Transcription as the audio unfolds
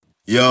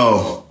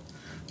Yo,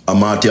 I'm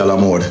Marty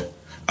Alamode.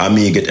 I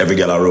me get every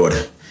girl I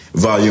road.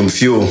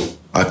 Vol.Few,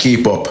 I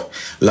keep up.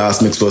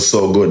 Last mix was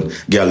so good.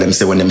 Girl, them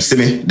say when them see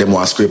me, them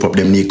want to scrape up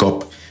them knee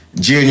cup.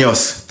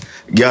 Genius.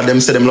 Girl,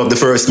 them say them love the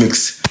first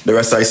mix. The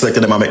rest I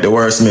selected them I make the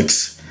worst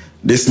mix.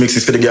 This mix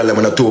is for the girl them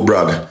when I too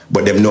brag.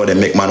 But them know them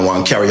make man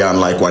want carry on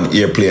like one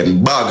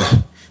airplane bag.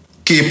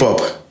 Keep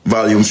up.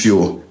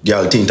 Vol.Few,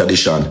 Gyalteenth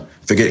edition.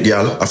 Forget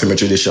girl, I feel my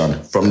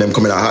tradition. From them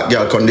coming a hot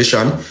girl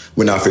condition,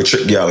 we not feel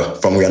trick girl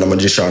from we are a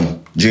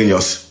magician.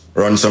 Genius,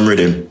 run some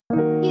rhythm.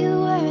 You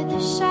were the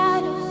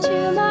shadow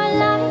to my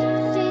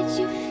light. Did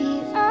you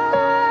feel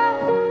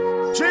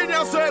us?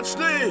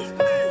 GeniusinHD.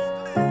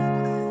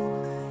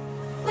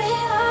 Where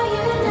are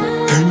you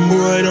now? Them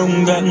boy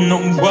don't got no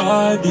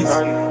bodies.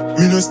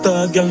 Me no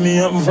star, girl, me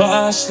up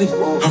vastly.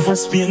 Have a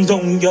Spain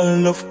down, girl,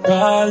 love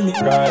call me.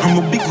 I'm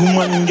a big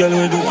woman, girl,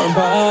 we do her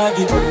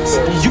body.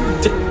 So you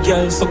take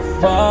girl so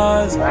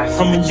fast.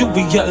 I'm a you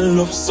be girl,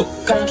 love so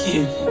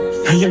cocky.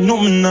 And you know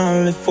me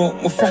now, left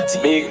out my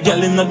fatty.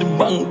 Girl in the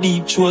bank,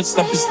 deep throat,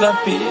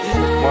 slappy.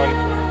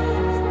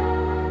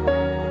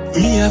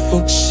 Me a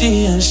fuck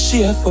she and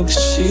she a fuck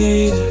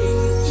she.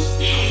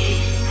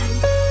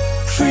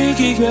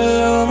 Freaky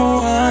girl, I'm a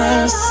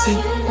wanna see.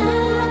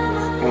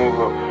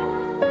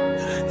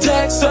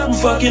 Take some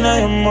fucking I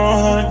am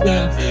more,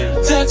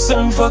 yeah. Take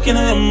some fucking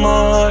I am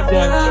more,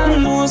 yeah. I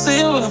know say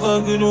you have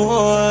a good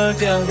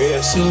work,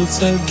 yeah. So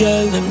tell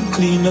girl them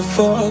clean the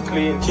fuck.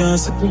 Can't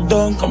settle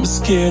down, I'm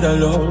scared of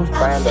love.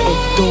 Fuck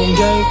down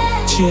girl,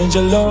 change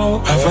your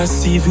love. Have a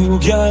see-view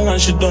girl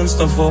and she done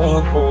stuff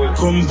up.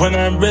 Come on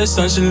her breast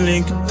and she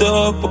link it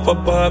up. Up a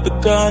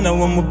Barbican, I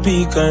want me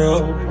pick her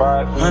up.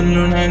 Hand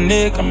on her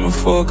neck, I'ma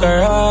fuck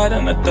her hard.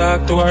 And I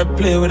talk to her,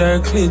 play with her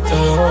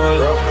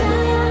clitoris.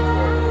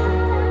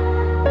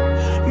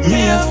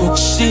 Me a fuck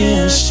she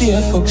and she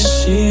a fuck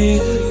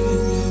she.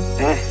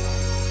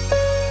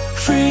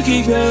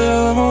 Freaky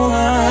girl, I'm a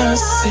wanna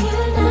see.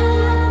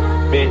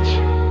 Bitch.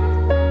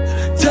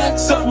 Take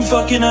something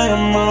fucking I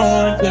am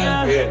on,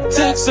 yeah.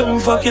 Take something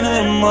fucking I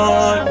am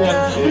on,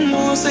 yeah.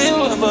 No say you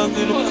have a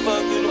good,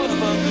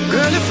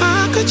 Girl, if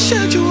I could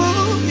shed you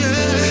all,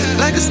 yeah,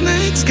 like a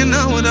snake skin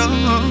out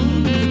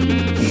on.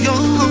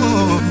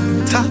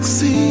 You're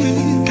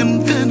toxic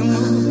and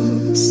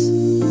venomous.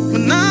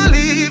 When I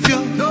leave you,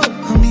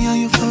 me and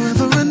you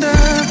forever and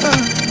ever.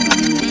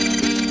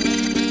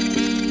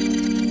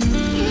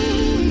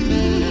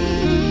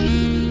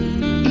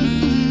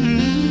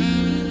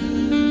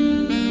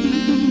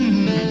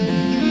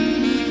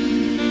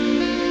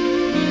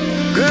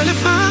 Girl,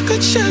 if I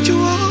could shed you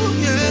all,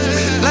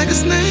 yeah, like a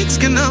snake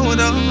skin out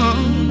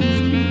on.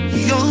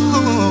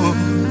 You're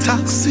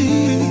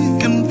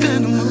toxic and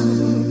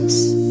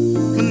venomous.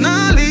 When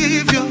I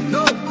leave you,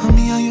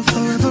 me and you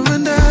forever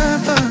and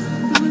ever.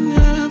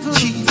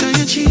 Cheat and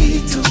you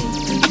cheat too.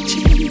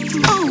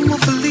 Oh, I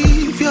won't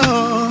leave you.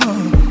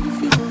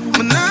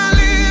 When I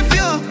leave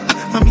you,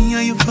 me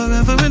and you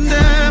forever and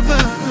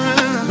ever.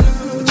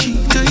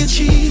 Cheat and you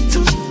cheat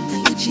too.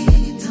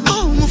 Oh,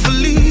 I won't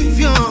leave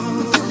you.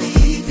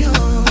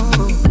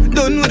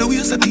 Don't know the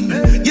ways of thing.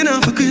 You know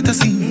for create a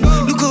scene.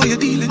 Look how you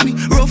deal with me,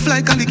 rough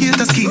like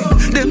alligator skin.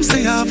 Them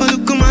say I have a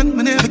look man,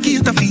 me never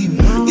cater for him.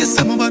 Yes,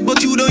 I'm a bad,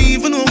 but you don't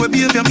even know what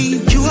behavior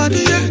mean. You are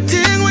the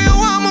thing where you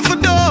want me for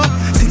door.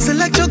 Since I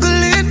like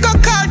juggling, go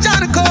call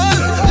Johnny Cole.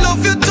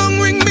 Love your tongue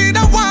ring me,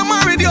 that one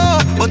married you.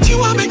 But you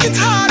want make it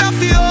harder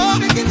for you.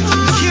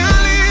 Can't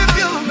leave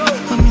you.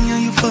 Me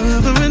and you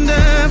forever and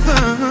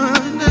ever.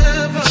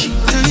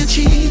 Cheat and you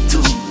cheat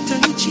too.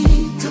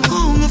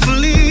 Oh, I'm gonna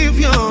leave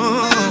you.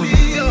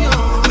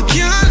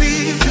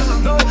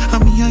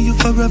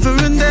 Forever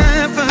and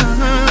ever.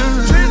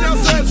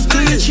 Cheat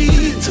and you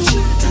cheat too.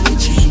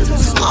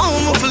 Oh,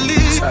 I'm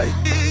believe.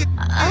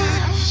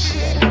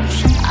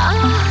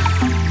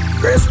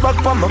 Grace back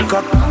from my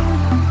cock.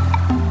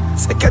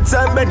 Second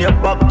time when you're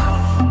back.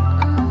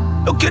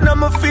 Looking at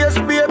my face,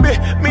 baby.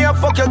 Me a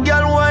fuck your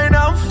girl, wine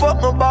and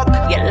fuck my back.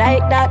 You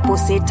like that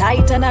pussy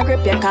tight and I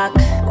grip your cock.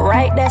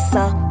 Right there,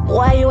 sir.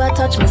 Why you a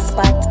touch me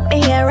spot?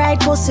 Me here right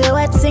pussy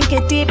wet, sink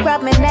it deep,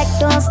 grab me neck,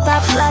 don't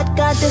stop, blood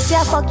God, this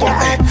ya fuck your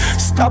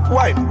ass. Stop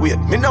wine, wait,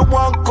 me no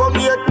want come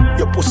yet.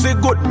 Your pussy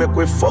good, make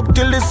we fuck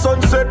till the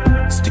sunset.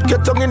 Stick your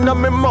tongue in my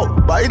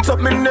mouth, bite up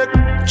me neck.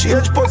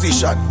 Change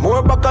position,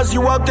 more back as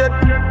you are get.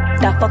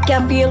 That fuck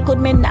you feel good,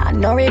 me nah,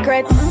 no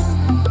regrets.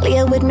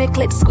 Play with me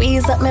clit,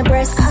 squeeze up my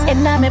breast.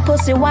 And now me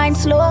pussy wine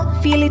slow,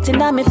 feel it in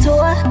my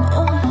toe.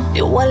 The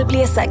whole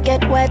place I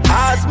get wet.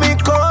 Ask me,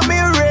 call me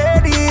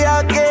ready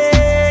again.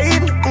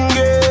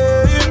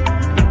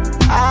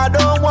 I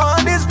don't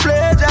want this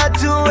pleasure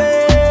to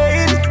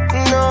end.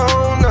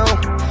 No.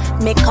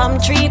 Me come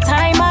 3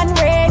 times and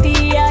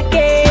ready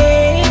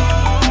again.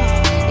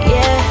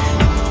 Yeah.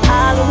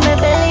 All of me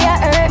belly I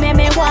hurt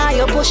me want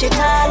you push it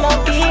all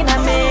up in a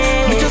me.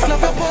 Me just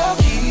love your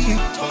walkie.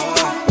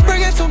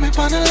 Bring it to me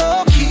on the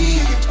low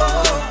key.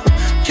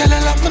 Girl, I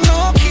love my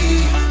no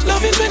key.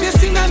 Love it when you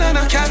sing and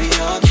I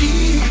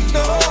karaoke.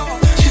 No.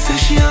 She says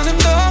she on them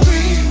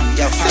doggy.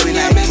 Say me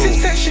a message,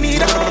 say she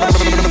need a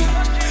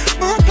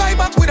reply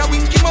back with a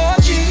wink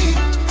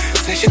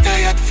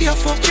fear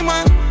fuck you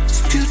man.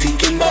 Still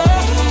thinking about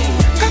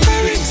got my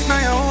rings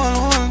now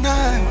all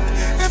night.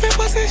 Every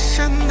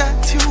position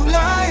that you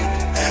like.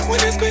 When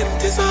it's great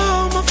is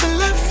home, I feel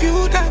like you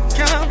that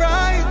can't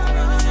ride.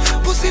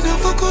 Pussy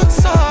never good,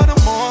 so the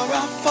more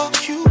I fuck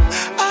you,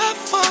 I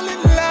fall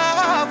in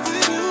love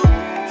with you,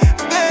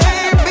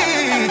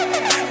 baby.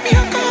 Me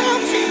a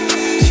comfy.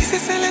 She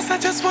says, Celeste, I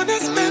just wanna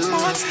spend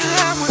more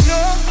time with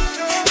you.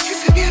 She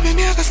said, baby,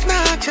 me a go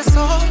snatch your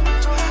soul.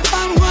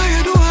 And why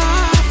you do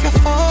half your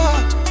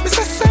fault? Me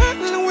say,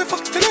 certain we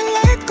fucked in the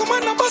light. Come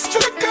on, I bust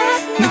through the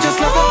curtain. Me just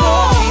love a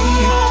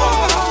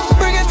low-key.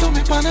 Bring it to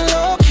me on a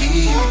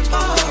low-key.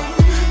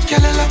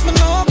 Girl, I like my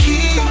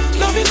low-key.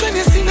 Love it when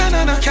you sing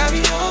and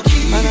karaoke.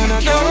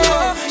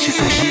 She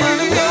said she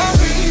wanna go.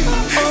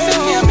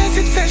 Send me a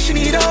message, say she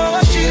need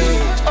all you.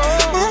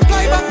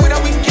 Reply back with a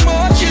wink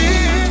emoji.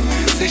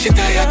 Say she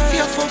tired,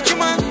 fear fuck you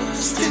man.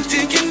 Still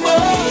thinking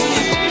more.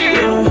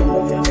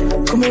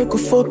 Come here, go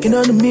fucking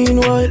on the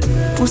meanwhile.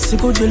 Pussy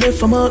good, you left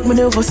from out, me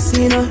never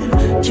seen her.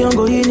 Can't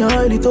go in, you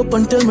hide it up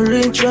and tell me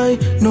rain try.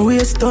 No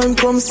waste time,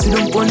 come sit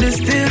up on this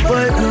steel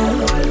pipe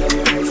now.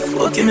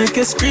 Fuck you, make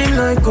you scream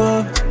like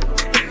God.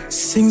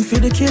 Sing for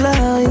the killer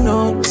high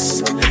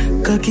notes.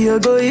 Cocky, you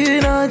go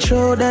in and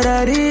throw that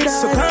I did.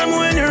 So come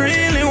when you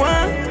really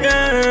want,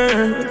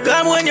 yeah.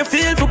 Come when you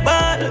feel for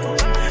bad.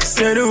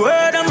 Say the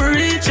word, I'ma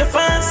reach you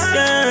fast,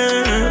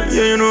 yeah.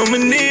 Yeah, you know me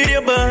need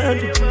you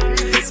bad.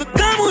 So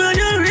come when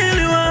you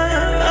really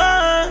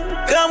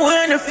want, come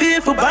when you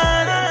feel for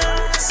bad.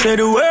 Say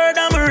the word,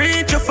 I'ma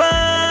reach you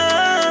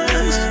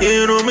fast. Yeah,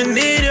 you know me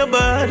need you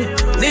bad,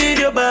 need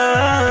you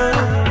bad.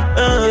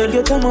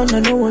 Get a man, I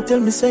know what tell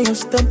me say you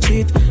stop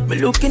cheat. Me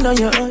looking at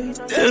your eye,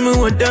 tell me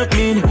what that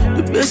mean.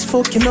 The best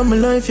fucking of my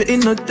life, you're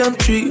in a damn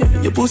tree.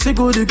 Your pussy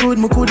good,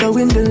 me coulda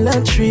win the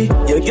lottery.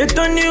 You get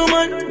a new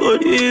man,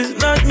 but he's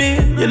not me.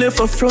 You left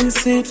a front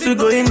seat, fi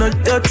go in a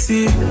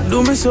taxi.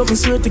 Do me something,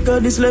 swear to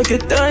God, it's like a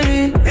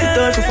timing. The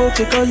time for fuck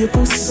you, call your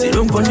pussy, sit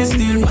down on the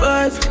steel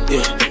pipe.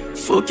 Yeah,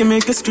 fuck you,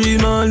 make you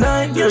scream all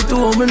night. Girl, to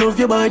home, love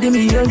your body,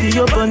 me and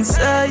you up on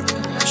sight.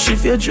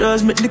 Shift your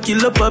drawers, make the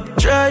killer pop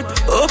drive.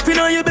 Open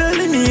on your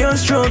belly, me on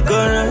stroke,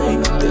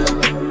 alright.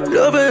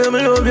 Love you,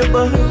 me love your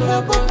body.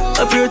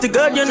 I pray to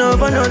God you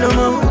never know no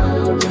more.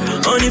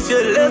 And if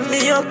you left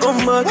me, I'll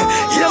come back.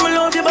 Yeah, me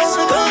love you, but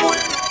come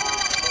with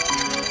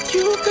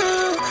you,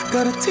 girl,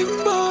 got a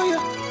thing boy,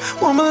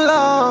 want my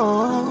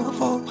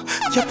love. Oh,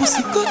 your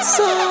pussy good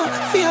so,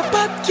 for your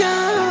bad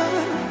girl.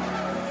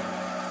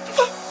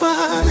 Fuck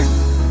body.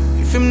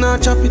 If him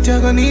not chop it,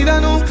 you're gonna need a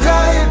new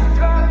client.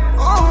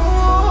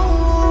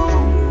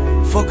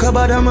 Fuck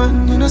about a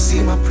man, you know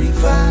see my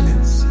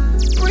prevalence.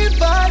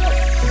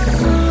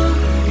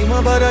 In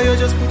my body, you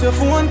just put your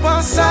phone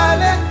on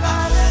silent.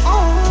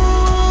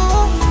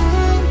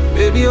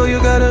 Baby, all you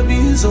gotta be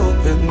is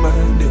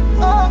open-minded.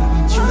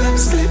 You like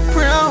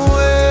slippery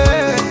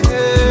away,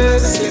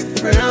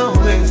 slippery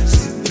away,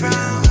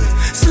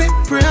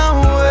 slippery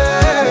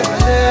away,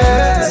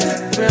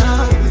 slippery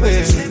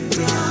away.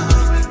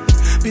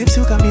 Babes,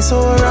 you got me so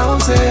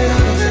aroused.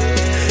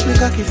 Make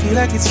cocky feel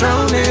like it's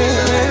drowning.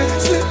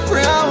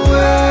 Slippery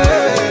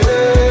away,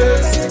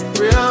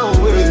 slippery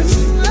away.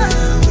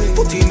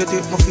 Put in the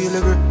tape, my feel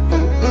like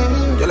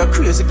girl. You're like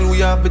crazy glue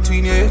you have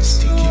between your hips.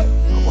 Sticky.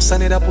 Almost I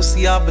need that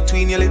pussy out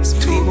between your lips.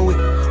 Between my whip.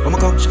 When I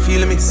come, she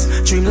feel a miss.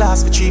 Dream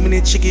last for 3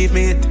 minutes, she gave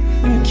me it.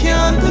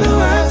 Can't do the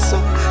work, so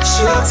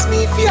she asked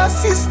me for your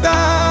sister.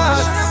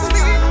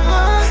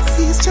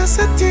 He's just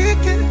a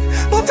ticket,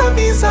 but I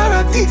means our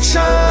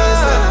addiction.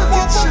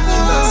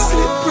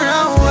 Slippery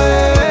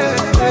away,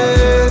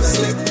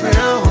 slippery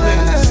away,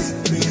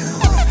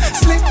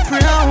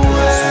 slippery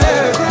away,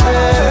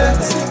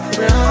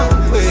 slippery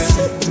away.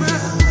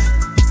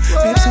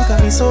 Babes, you got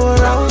me so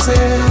aroused.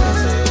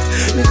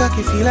 Make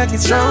cocky feel like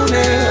it's drowning.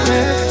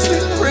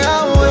 Slippery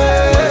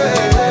away,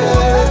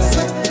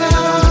 slippery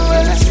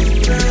away,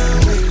 slippery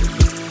away.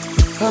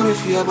 Come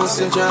if you bust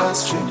your jaw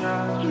string,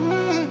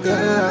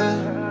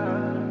 girl.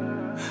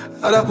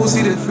 Other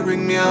pussy that for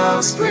bring me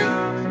offspring.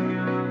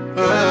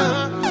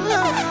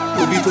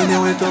 You beat when you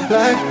went up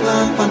like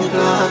plant on the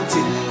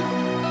planting.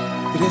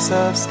 With a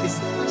soft skin,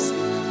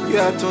 you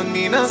have turned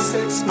me in a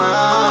sex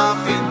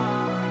muffin,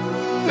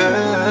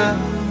 girl.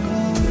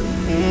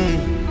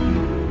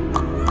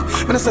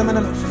 When I say I'm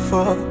not love for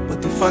fuck,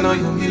 but if I know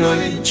you know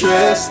you're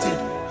interested.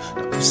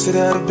 The pussy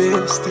that the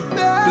best thing,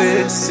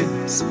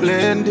 blessing,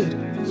 splendid.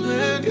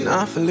 You know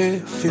I feel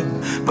living.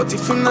 But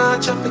if I'm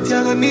not chop it,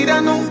 you're gonna need a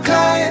new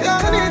client.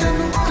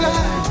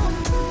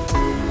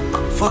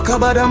 Fuck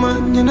about a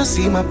man, you know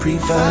see my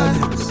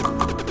prevalence.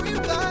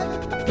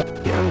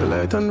 Young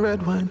light and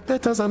red wine,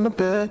 letters on the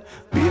bed.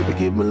 Baby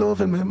give me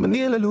love and make me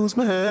nearly lose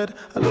my head.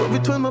 I love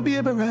it when my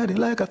baby ride it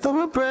like a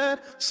thoroughbred.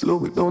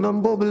 Slow it down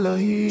and bubble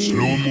like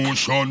slow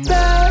motion.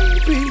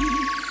 Baby,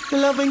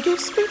 your loving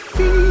gives me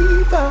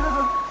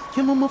fever.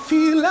 Your mama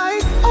feel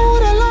like, oh,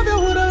 would I love you,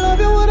 would I love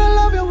you, would I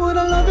love you, would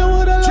I love you,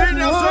 would I love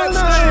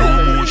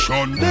you,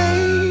 slow motion.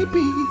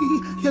 Baby,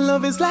 your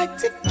love is like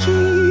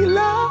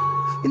tequila,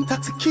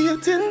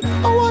 intoxicating.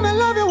 I wanna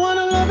love you,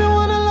 wanna love you,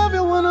 wanna love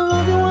you, wanna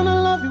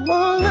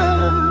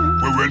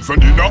went for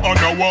dinner on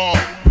a wall.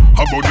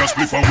 About the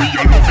spliff and we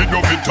a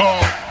love it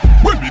all.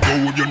 When we go,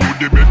 you know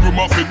the bedroom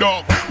off it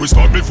up. We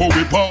start before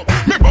we pop.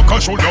 Me back a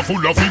shoulder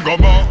full of finger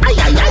mark.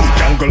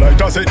 Jungle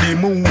lighter set the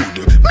mood.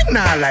 Me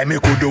nah lie, me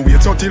could do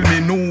wait until me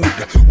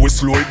nude. We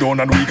slow it down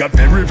and we got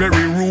very,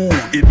 very rude.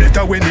 It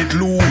better when it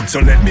lewd. So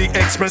let me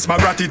express my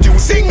gratitude.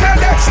 Sing my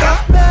Dexter.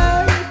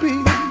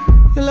 Baby,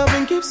 your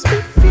loving gives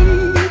me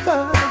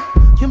fever.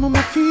 Your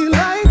mama feel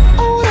like,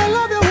 oh, would I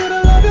love you, would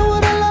I love you,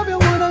 would I love you,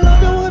 would I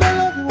love you, would I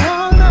love you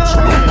all night.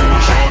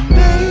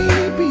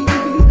 Baby,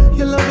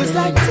 your love is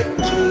like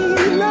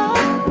tequila,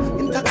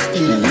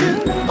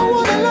 intoxicating. Oh,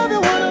 would I love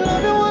you, would I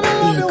love you, would I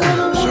love you, would I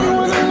love you,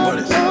 would I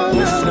love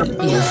you.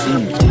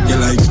 You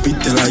like spit,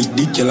 you like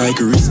dick, you like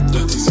wrist.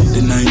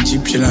 The night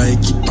chip, she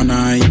like keep an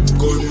eye.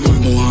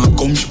 More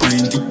come, she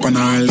pint tip an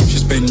eye. She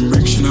spend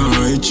brick, she not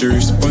hide. She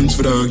response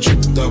for dog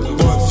trip.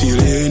 Feel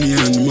any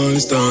animal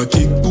start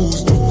kick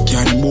boost.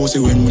 Can't bossy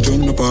when we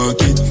join the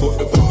pocket.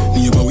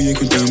 Never wake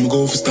when time I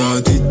go for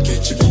start it.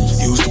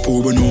 Used to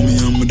pour but now me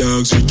and my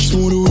dogs rich.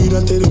 Know the way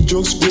that they the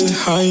jokes get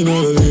high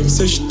now the live.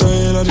 Say she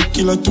tired of the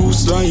killer too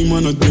slime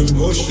on a them.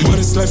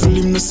 Modest life and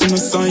live no sin a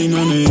sign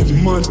on a heavy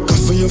mad.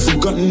 Coffee you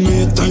forgotten all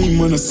your time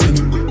on a sin.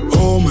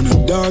 Oh man a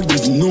dog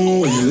didn't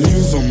know where you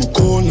live. I'm a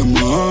cold and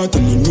my heart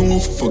and I know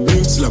for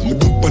forgive. Slap my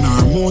dip on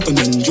her mouth and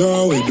then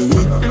draw away the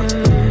whip.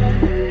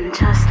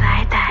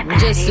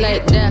 Just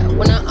like that,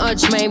 when I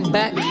arch my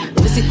back,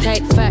 pussy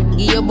tight fat,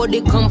 give your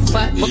body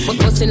comfort,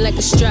 bustin' like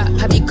a strap,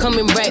 have you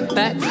coming right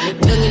back?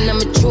 Dung in my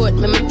throat,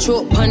 make my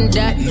throat pun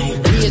that.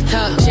 Real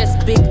talk,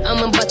 chest big,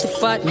 I'm about to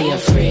fart, me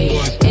afraid.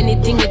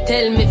 Anything you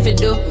tell me if you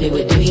do, me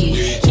would do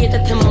it.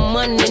 Cater to my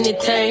man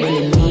anytime,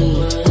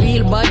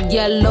 real bad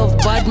girl, love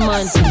bad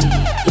man.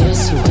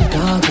 Yes, you a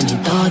dog and you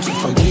thought you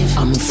forgive.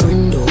 I'm a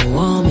friend, don't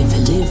want me to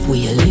live where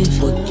you live,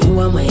 but you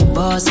are my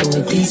boss and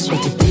with this,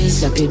 what it is,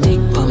 slap your dick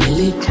on my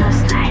lip.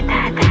 Just like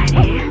that,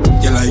 daddy.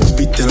 You like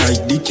spit, you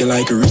like dick, you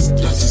like wrist.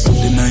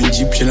 The night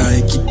jeep, she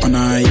like keep an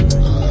eye.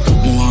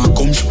 More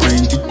come, she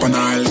pint tip an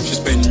eye. She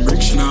spend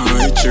brick, she not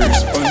hide. She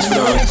response for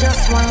that. I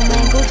just want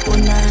my good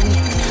punani.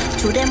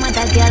 To them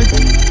other girl.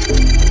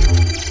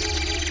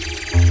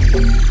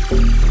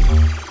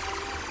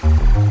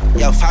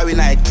 Yo, Fiery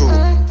Night Crew.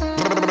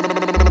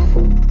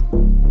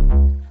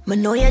 Me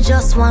know you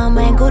just want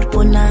my good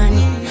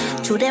punani.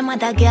 To them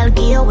other girl,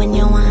 give you when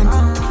you want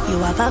it. You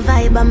have a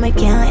vibe and me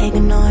can't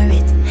ignore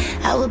it.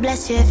 I will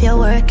bless you if you're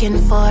working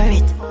for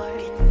it.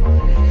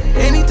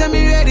 Anytime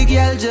you're ready,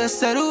 girl, just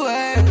say the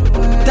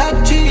word.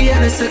 Top G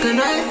and a second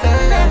right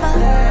there. Never,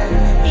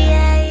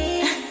 yeah.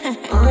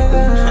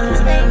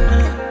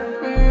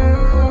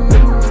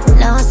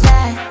 No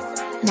sir,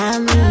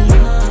 not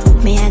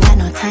me. Me ain't got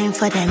no time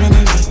for them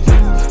energy.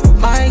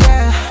 My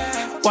girl,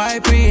 why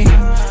pre?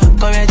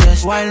 Come here,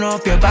 just wind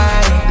up your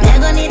body. Me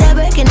gon' need a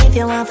break, and if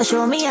you want for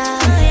show me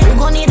out. You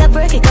gon' need a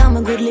break, it come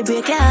and goodly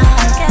break out.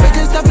 We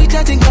can stop each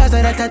chatting cause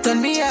that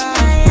turn me on.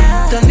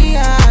 Turn me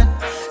on,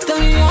 turn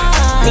me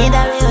on. Need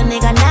a real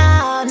nigga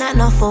now, not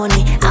no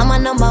phony. I'm a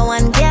number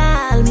one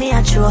girl, me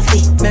a trophy.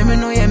 Make me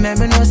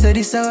know, say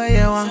this how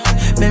you want.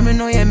 Make me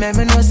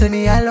know, say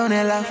me alone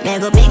and laugh. Me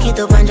go pick it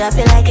up and drop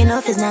it like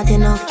enough is not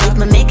enough. If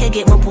me make it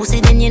get my pussy,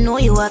 then you know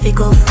you have to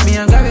go. Me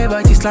and grab your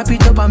body, slap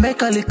it up and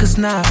make a little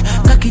snap.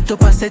 Cock it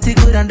up and set it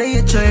good and then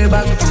you throw it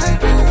back.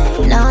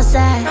 No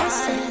sir,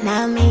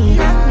 not me.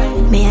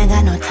 Me ain't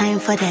got no time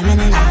for them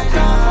energy.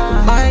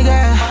 My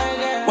girl,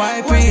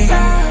 why pre?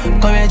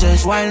 Come here,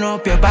 just wind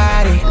up your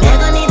body. Me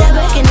gon' need a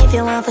break, and if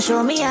you want for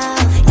show me out.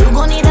 You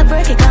gon' need a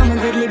break, it come and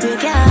goodly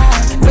break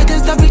out. We can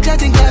stop each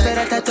chatting cause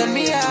that turn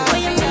me on.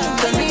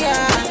 Turn me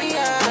on.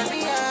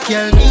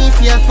 Girl, me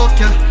if you fuck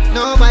you,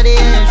 nobody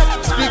else.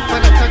 Split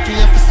on the cocky,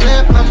 you fi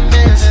slap my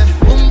mess.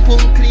 Boom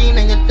boom clean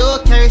and you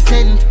don't carry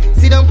scent.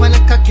 Sit down on the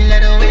cocky,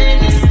 let the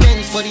wellness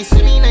spends. Body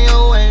swimming in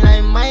your world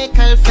like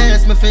Michael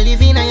Phelps. Me feel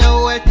live in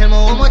your world, tell me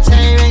how much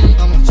I rent.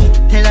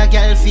 Tell a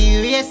girl fi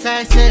raise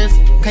herself,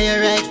 cause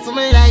you right for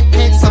me like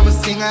pen. So me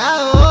sing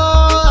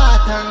oh,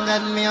 thank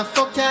God me a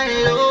fuck your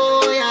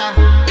low, yeah.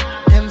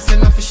 Them say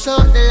me fi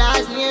shout the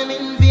last name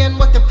in vain,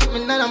 but you put me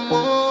on a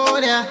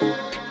mode, yeah.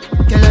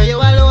 Girl, you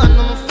alone,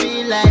 no me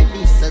feel like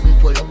this. As me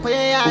pull up on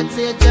your yard, so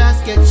you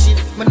just get shit.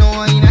 Me know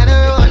I ain't on the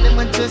road, them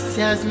a just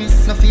as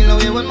miss. No feel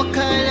away when me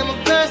call them a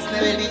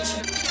personal bitch.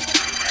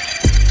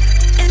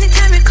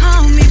 Anytime you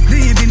call me,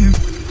 baby.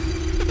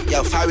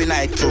 Yo, Fiery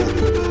Night Crew.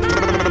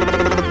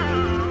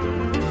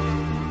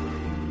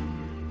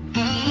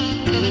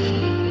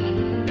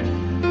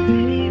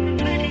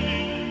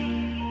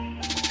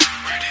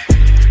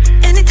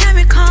 Anytime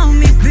you call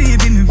me,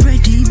 baby, me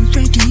ready.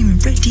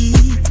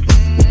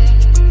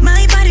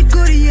 My body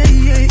good,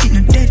 yeah,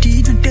 no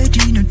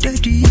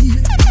dirty.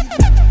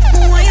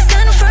 Why you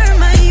stand firm,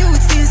 my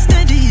youth stay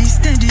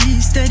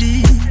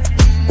steady.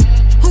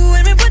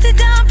 When we put it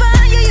down,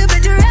 yeah, you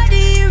better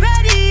ready.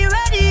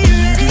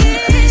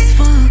 Best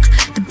fuck,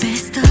 the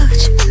best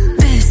touch,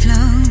 best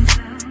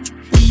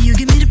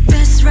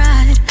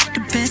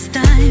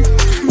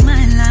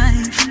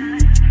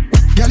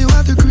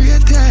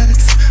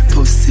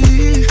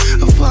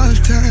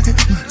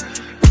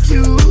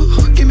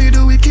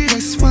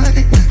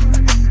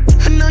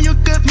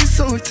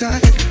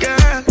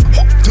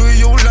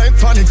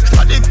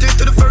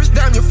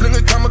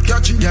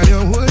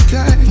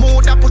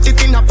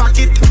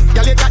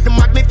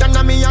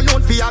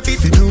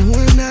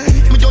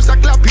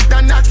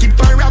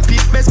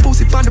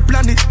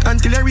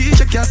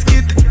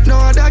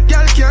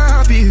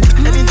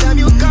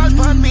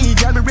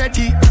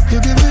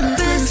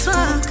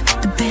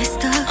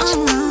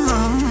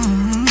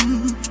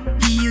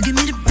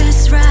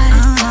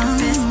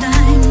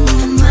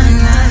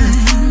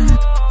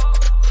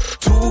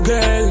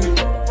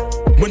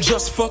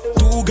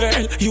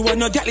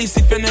no gallus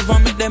if you never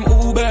meet them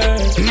Uber.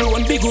 No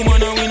one big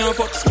woman and we no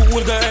fuck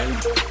school girl.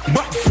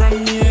 But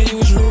from me I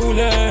use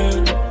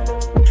ruler.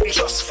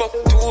 Just fuck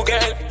two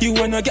girl. You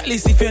wanna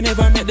gallus if you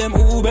never met them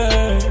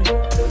Uber.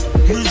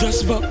 Me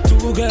just fuck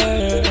two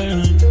girl.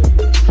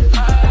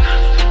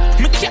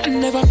 Me can't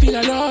never feel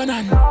alone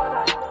and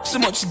so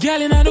much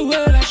girl in the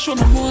world I show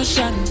my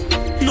motion.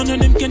 None of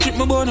them can trip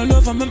my bone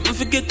love and make me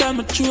forget I'm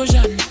a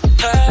Trojan.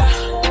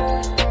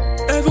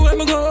 Everywhere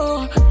I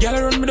go,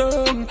 girl run me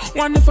down.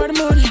 One for the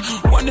money,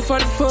 one for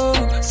the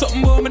phone.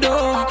 Something about me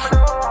door.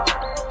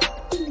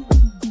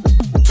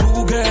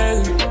 Two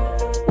girl,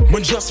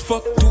 man just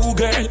fuck two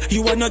girl.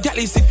 You wanna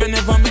gallus if you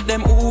never meet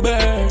them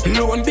Uber.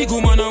 No one big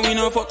woman and we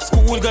no fuck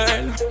school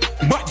girl.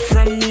 But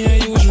from me I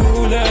use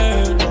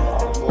ruler.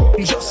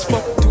 Just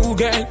fuck two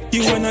girl.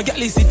 You wanna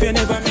gallus if you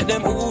never meet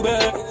them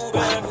Uber.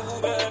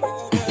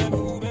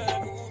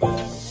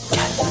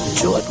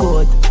 Joe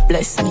God,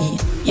 bless me.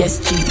 Yes,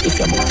 G, if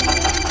you're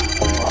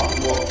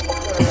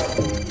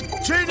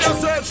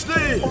GeniusinHD.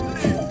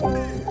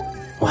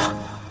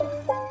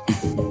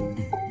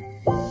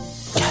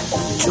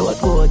 Joe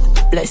God,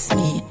 bless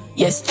me.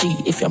 Yes, G,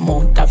 if your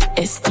mount have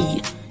ST.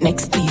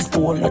 Next, please,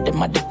 all of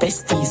them are the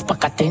besties.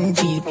 Pack a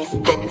 10G.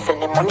 Then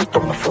send the money to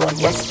my phone.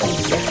 Yes,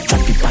 please.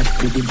 Drop it bad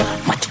rhythm.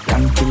 Magic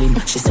and kill him.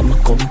 She said my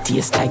cum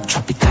taste like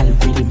tropical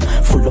rhythm.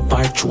 Full of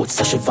our throat,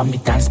 so she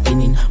vomit and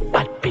spinning.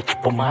 Bad bitch,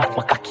 but my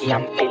cocky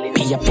and feeling.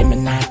 Be a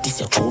feminine, this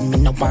your tune, me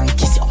no one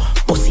kiss you.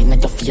 Pussy na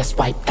your face,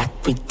 wipe that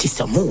with this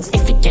your move.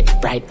 If it get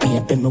bright,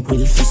 maybe me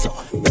will fizz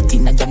you. Put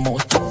in your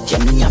mouth, yeah,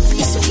 me have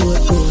fizz you.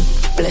 Joe God,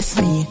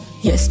 bless me.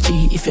 Yes,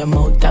 G, if your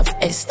mouth have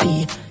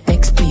ST.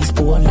 Next, please,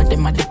 all of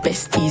them are the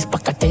besties.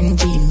 Pack a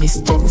 10G,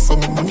 Miss Jen,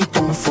 send the money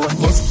to my phone.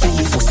 Yes,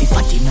 please. Pussy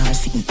fatty now,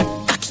 sitting,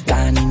 cocky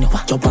gone in.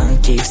 Your bank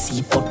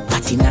KFC, but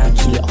patty now,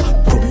 kill.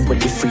 Run with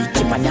the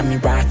freaky man, and me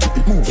rock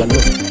it. Move your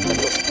love.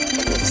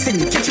 Send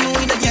you catch me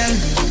with a girl.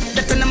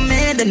 That when I'm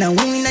mad and I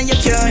win and you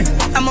cure.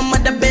 I'm a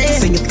mother babe,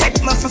 so you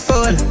catch me for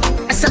fall.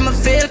 I said my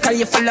fail, call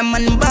you full of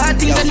man bad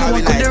things. I know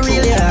I could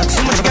really ask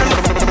so much girl.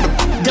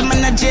 Them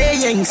man a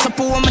J-yang, so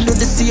poor I'ma do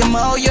the same.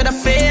 Oh, you're the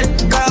fail,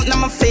 count now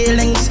my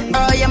feelings.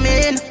 Oh, you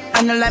mean,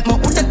 I know like my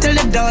Uda till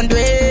it don't do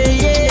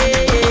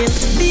it.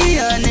 Be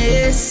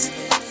honest,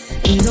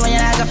 you know you're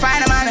not gonna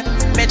find a man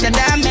better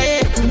than me.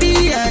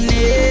 Be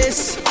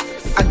honest,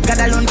 I God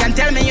alone can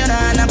tell me you're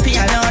not happy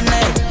alone.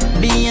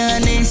 Be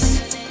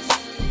honest,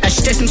 I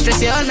stress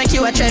you all, make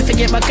you a try to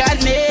get back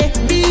at me.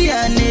 Be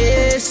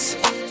honest,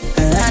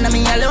 and I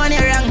mean alone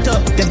you're wrong too.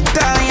 The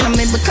guy in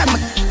me become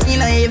you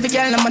know, every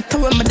girl I'm a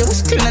tour, I do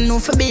still I know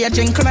for be a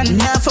gentleman.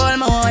 Now for all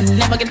my own,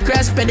 never get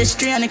cross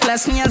pedestrian.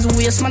 Class me as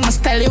waste man, my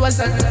style it was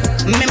a.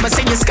 Remember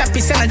say you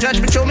scappies and I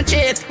judge but show me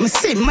cheat. Me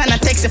see man I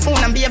text the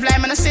phone and behave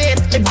like man I say it.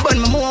 It burn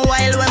me more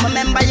while when I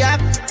remember you.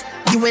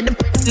 You with the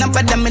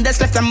number that me that's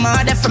left a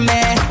murder for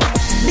me.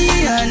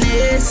 Be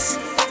honest,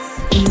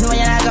 you know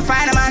you're not gonna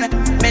find a man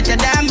better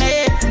than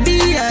me.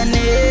 Be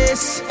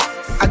honest,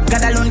 I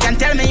God alone can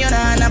tell me you're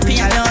not happy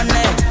alone.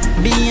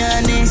 Be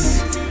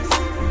honest.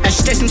 I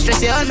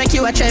stress you all, make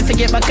you a try to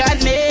get back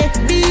at me.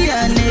 Be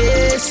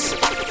honest,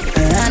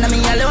 and I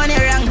mean alone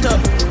you're wrong too.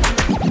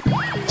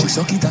 She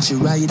suck it and she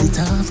ride it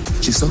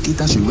off. She suck it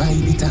and she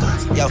ride it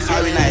off. Yo,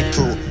 Fiery Night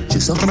Crew. She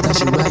suck it and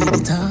she ride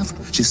it off.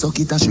 She suck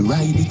it and she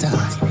ride it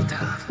off.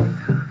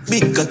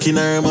 Big cock in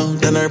her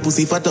mouth and her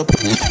pussy fat up.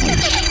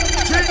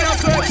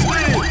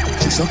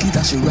 She suck it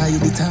and she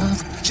ride it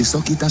off. She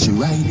suck it and she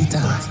ride it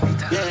off.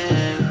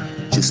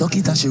 She suck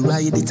it and she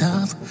ride it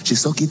off. She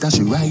suck it and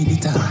she ride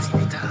it off.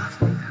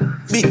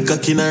 Big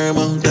cock in her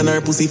mouth and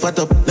her pussy fat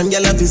up. Them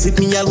gyal visit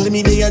me all with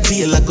me they a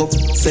jail lock up.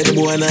 Said the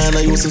boy nah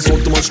used to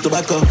smoke too much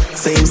tobacco.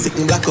 Say him sick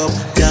and black up,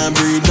 can't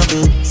breathe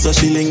nothing. So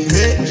she link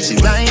hey. She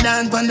ride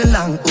on the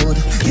long hood,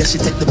 yeah she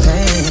take the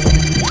pain.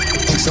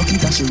 She suck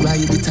it and she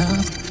ride it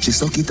off. She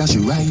suck it and she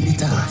ride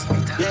it off.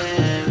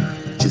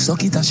 She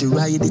suck it and she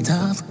ride it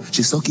off.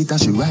 She suck it and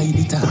she ride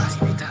it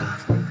off.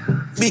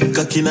 Big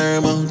cock in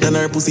her mouth and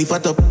her pussy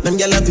fat up. Them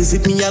gyal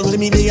visit me all with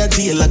me they a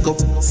jail lock up.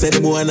 Said the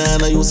boy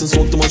nah used to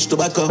smoke too much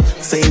tobacco.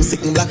 Say him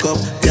sick and black up,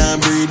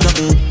 can't breathe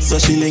nothing. So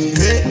she link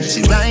hey.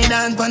 She ride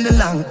on the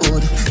long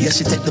hood, yeah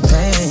she take the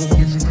pain.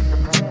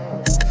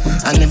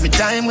 And every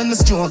time when the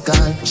stroke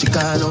on, she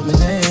call out my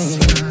name.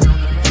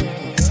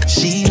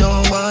 She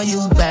don't want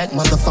you back,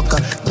 motherfucker.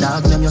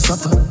 Dog them your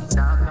supper.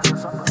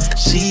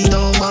 She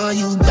don't want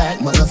you back,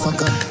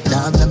 motherfucker.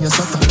 Dog them your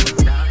supper.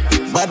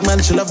 Bad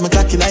man, she love me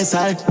cocky nice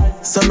hard.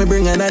 So me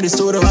bring her to the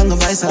store and go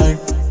vice her.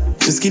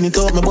 She skin it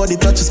up, my body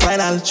touches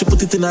spinal. She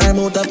put it in her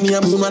mouth, at me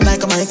a woman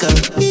like a Michael.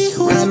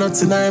 Run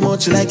nuts in her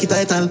mouth, she like it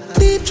title.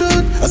 Deep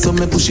throat, I saw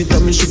me push it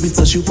on me, she beat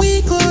so she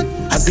weak out.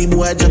 I see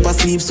boy drop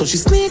asleep, so she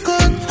sneak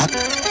out.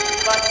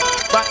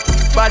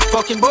 Bad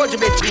fucking boy,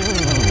 bitch.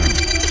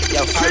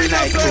 Yo, Fiery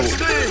Night Crew.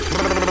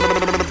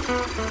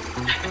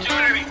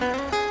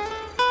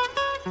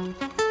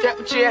 Check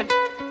my chain,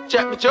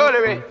 check my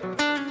jewelry.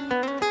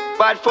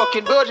 Bad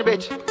fucking doja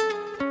bitch.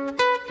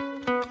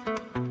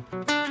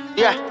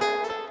 Yeah.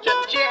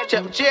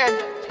 Check my chain.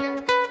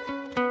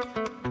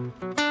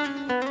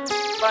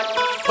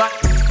 Bad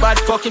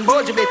fucking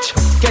bojo bitch,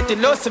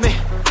 getting lost to me.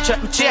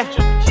 Check my chain,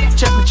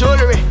 check my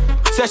jewelry.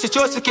 Says she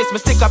chose to kiss me,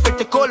 stick up at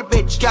the cold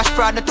bitch. Cash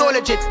fraud, not all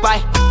legit,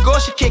 buy. Go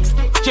she kicks,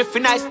 Jiffy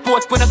nice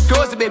sport when I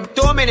close a baby.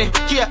 2 minutes,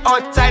 here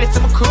outside, it's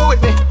some crew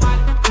with me.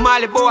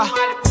 Mali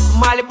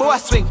boa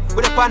swing,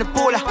 with up on the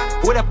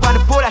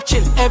polar,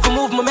 chill. Every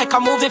move me make a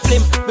movie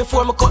film.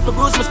 Before me cut me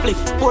bruise me spliff.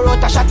 Pour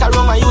out a shot of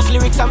rum and use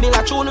lyrics and build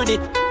a tune with it.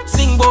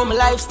 Sing about my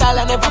lifestyle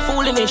and never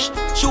foolinish.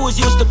 Shoes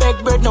used to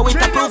beg bread, now it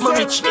a prove me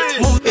rich.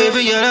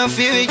 Every girl I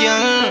feel it,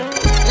 girl.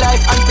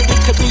 Life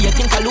unpredictable, you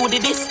think I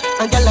loaded this.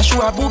 And girl I show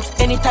her boobs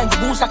anytime the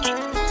booze a kick.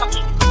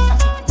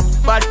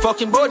 Bad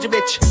fucking bojo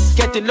bitch,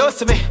 getting lost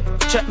to me.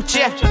 Check my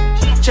chain,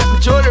 check my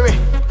jewelry.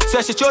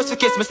 Says she chose to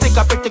kiss me, stick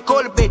up at the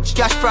cold bitch.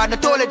 Cash fraud,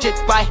 not all legit,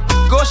 buy.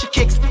 Go she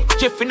kicks,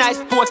 Jiffy nice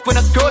sport when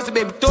I close a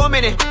baby. 2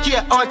 minutes,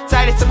 here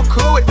outside, it's some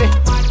crew with me.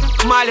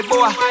 Mali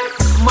boa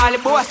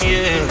swing.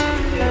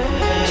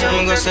 Yeah,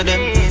 some go say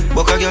them.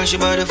 Buck a girl, she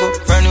body fuck.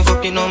 Friend who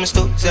fuck, you know me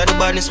stuck. Say the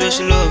body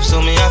special love,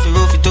 so me have to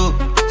roof it too.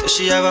 So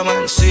she have a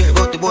man, swear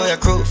about the boy a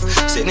croof.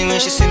 Say when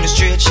she see me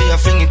straight, she a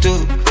fling it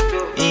too.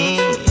 Me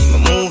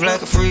move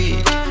like a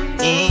freak.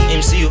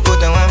 Him see you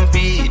put on one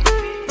beat.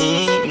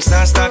 Him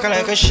stand stalking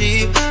like a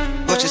sheep,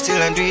 but you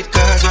still and do it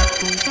cause what?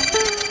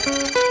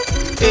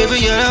 Every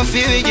year I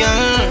feel it,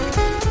 girl.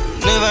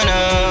 Never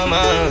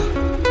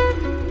normal.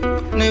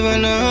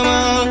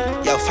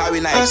 Yo, Fiery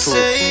Night I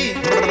say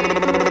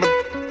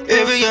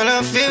every year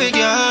I feel it,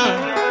 girl.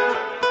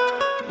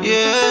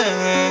 Yeah.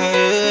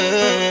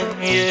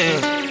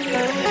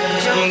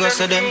 Some go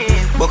say them.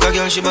 Buck a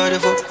girl, she body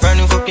fuck. Friend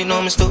who fuck, you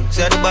know me stuck.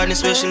 Say the body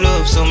special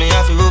love, so me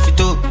have to roof it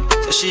too.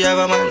 So she have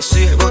a man,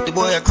 swear about the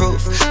boy a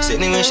croof. Say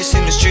when she see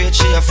me straight,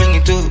 she a fling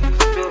it too.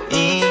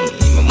 Me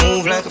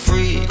move like a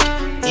freak.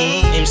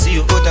 Him see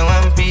you put on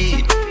one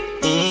beat.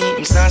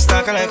 Him stand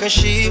stalking like a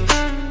sheep,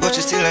 but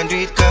you still and do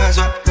it cause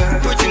what?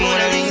 Pretty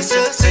Mona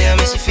Lisa, say I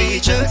miss your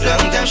feature.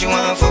 Long time she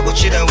want fuck, but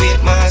she don't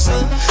wait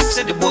myself.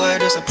 Said the boy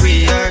does a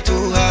pre-hard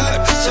too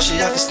hard, so she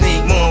have to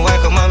sneak more while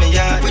come on me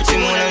yard. Pretty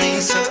Mona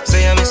Lisa,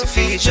 say I miss your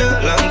feature.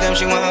 Long time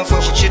she want fuck,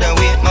 but she don't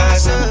wait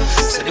myself.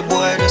 Said the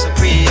boy does a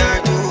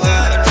pre-hard too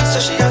hard, so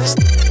she have to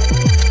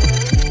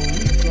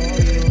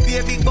be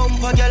a big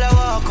bumper, girl I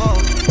walk out.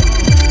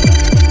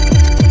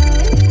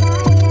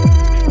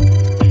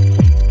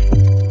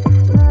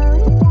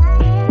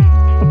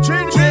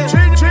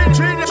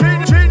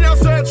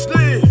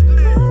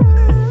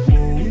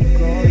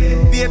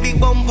 Big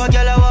bumper,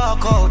 girl, I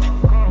walk out.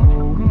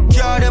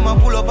 Car them a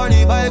pull up on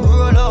the bike,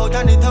 roll out,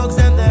 and the thugs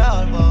them they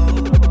all bow.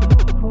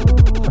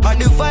 And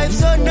the vibe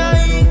so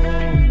nice.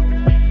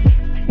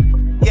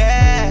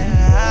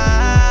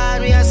 Yeah,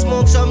 we a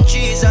smoke some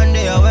cheese and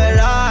they are well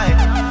high.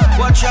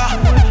 Watch out,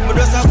 me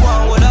just a go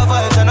on with the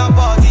vibes and a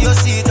party your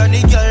seat, and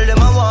the girl them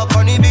a walk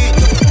on the beat.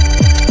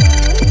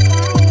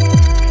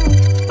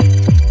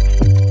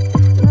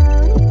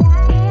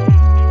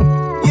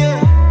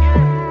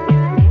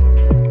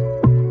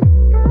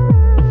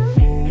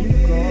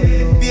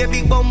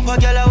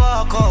 Girl I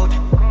walk out.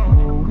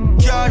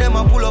 Car them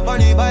a pull up on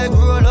the bike,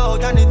 roll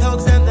out, and the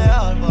thugs them they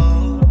all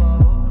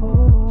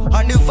bow.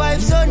 And the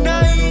vibe so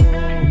nice.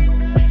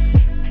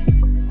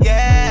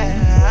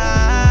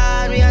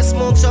 Yeah, we a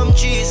smoke some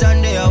cheese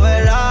and they are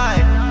well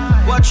high.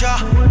 Watch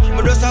out,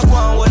 me just a go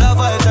on with the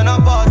vibes and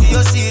a party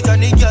your seat,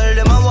 and the girl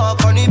them a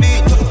walk on the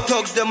beat.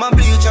 Thugs them a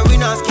bleach, and we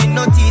not skin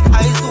no teeth.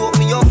 Eyes open,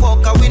 me your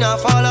fuck, and we not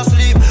fall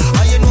asleep.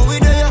 And you know we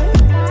there.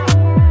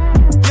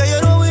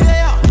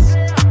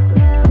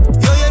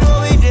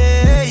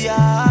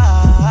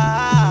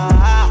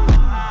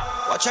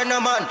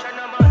 China man,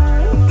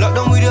 lock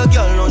down with your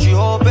girl, now she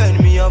open.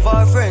 Me have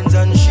her friends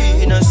and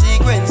she in a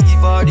sequence. Give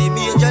her the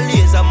major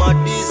laser, mad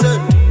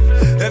decent.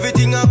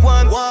 Everything I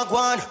walk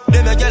one.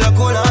 Them a girl a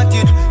cold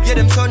hearted, yeah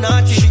them so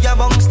naughty. She a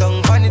bounce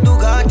down, find it too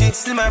gaudy.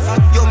 Still my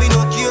fat, yo me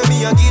no care,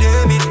 me a give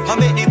them it. I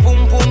make the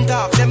pum pum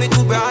talk, send me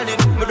to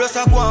branded. Me just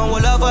a go on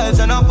with the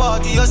vibes and a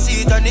party your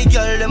seat, and the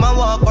girl them a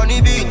walk on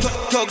the beat.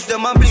 Thugs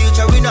them a bleach,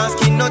 and we not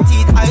skin no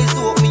teeth. Eyes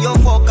open, me your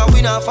fuck, and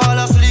we not fall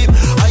asleep.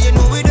 And you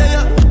know we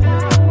there.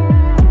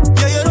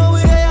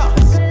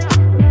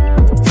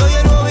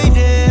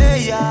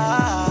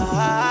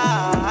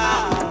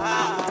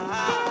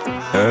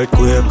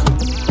 Earthquake,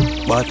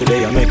 but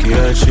today I make your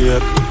head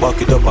shake.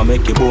 Back it up and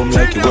make you boom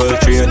like you world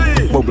train.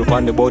 Bubble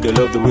on the body,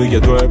 love the way you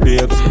throw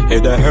babes.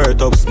 Head I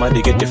hurt up,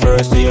 smarty get the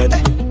first aid.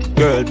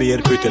 Girl be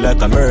it pretty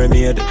like a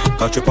mermaid.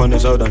 Catch up on the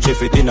side and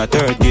shift it in a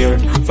third gear.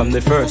 From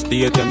the first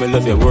date, tell me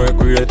love your work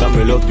rate, and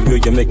me love the way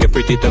you make it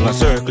pretty tongue and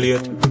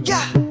circulate.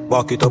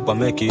 Back it up and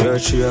make your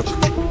head shake.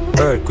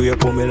 Earthquake,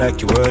 pull me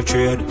like you world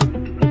trade.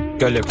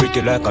 Girl you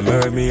pretty like a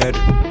mermaid.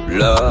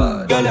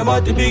 Lord, girl I'm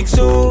at the big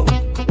so.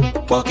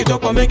 Walk it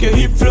up and make your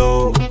hip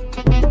flow.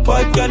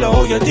 Bad girl,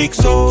 how you dick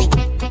so.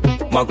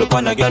 Mag up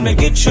on a girl,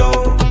 make it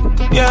show.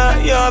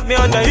 Yeah, you have me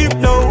on the hip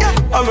now.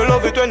 I'm going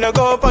love it when I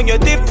go up on your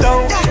tip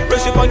down.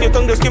 Press it on your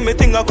tongue, just give me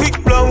thing a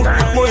quick blow.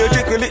 More you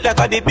jiggle it like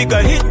a the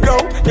bigger hit blow.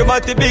 You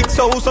might be big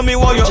so me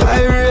want you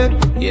gyrate.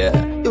 Yeah.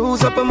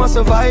 Use up a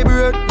muscle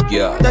vibrate.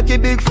 Yeah. Take a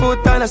big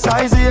foot and a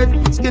size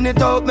 8. Skin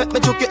it out, make me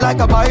choke it like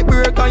a bike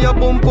break. And your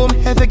boom boom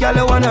heavy, girl,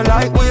 you wanna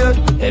lightweight.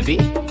 Heavy?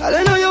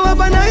 I know you have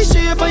a nice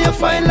shape and you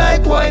fine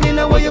like wine in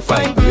a way you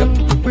find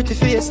grape. Pretty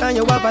face and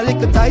you have a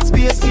little tight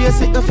space.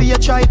 Taste it for you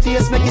try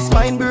taste, make your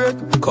spine break.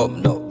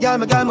 Come now. Girl,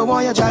 me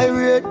want you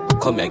gyrate.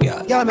 Come here,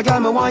 girl. Girl,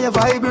 me want you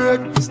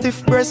vibrate.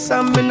 Stiff breasts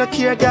and me no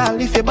care, girl.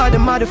 If your body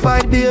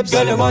modified, babes.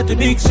 Girl, you want the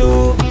big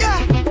so.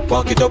 Yeah.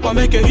 Walk it up and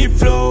make your hip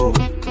flow.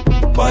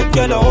 Bad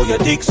girl, how you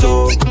dick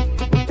so.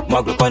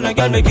 Maggle pan a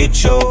girl, make it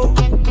show.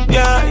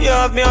 Yeah, you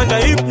have me on the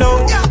hip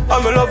now.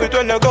 I'm in love it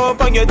when I go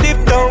up on your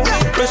dip down.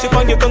 Press it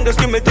on your tongue, just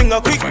give me thing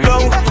a quick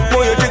blow.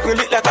 More you jiggle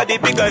it like a the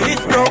bigger hit,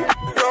 bro.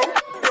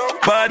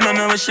 Bad man,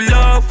 I wish you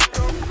love.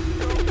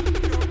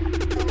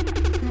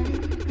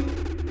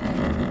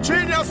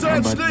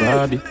 Bad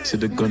Barbie, see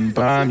the gun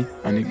by me,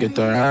 and it get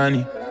her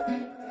honey.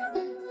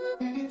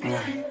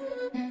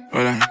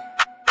 Hold on.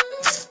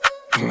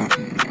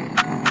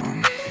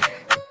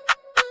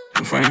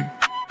 I'm fine.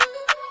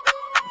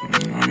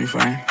 I'm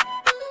fine.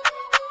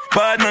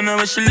 Bad man, I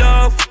wish you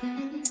love.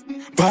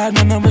 Bad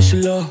man, I wish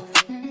you love.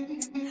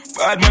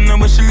 Bad man, I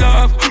wish you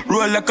love.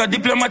 Roll like a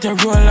diplomat, you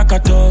roll like a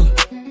dog.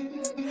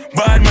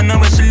 Bad man, I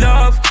wish you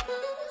love.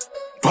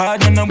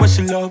 Bad man, I wish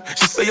you love.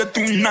 She say you're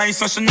too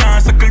nice and she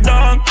not suckle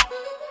down.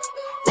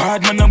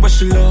 Bad man, I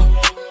wish you love.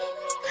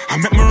 I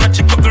make me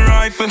ratchet up the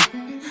rifle.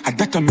 I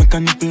that I make a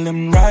nipple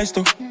them rise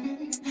too.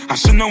 I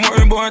should not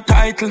worry about a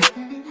title.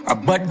 A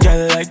bad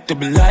girl like to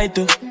be lied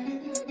to.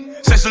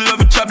 Say she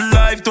love it, chop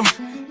life too.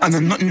 And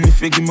I'm nothing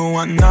if you give me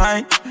one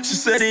night. She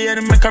said he had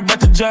to make her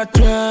better jot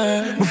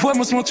right. Before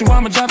I smoke you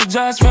want me drop it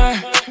just right.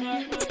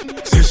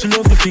 Say she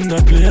love the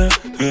finger play.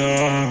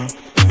 Yeah,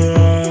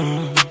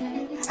 yeah.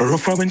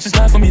 Rougher when she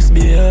start for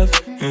misbehave.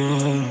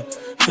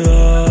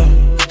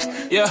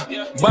 Yeah,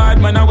 bad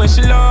man I wish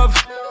you love.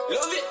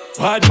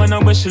 Bad man I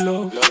wish you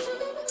love.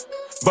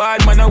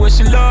 Bad man I wish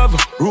you love.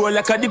 Roll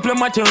like a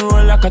diplomat and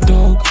roll like a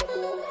dog.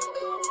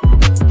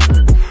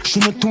 She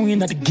not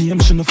doing at the game,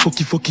 she not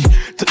fucky.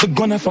 Take the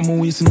gun off of my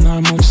waist and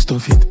I'm much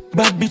stuff it.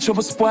 Bad bitch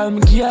over spoil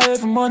me, give her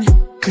every money.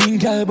 Clean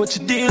girl but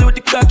you deal with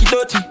the cocky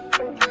dirty.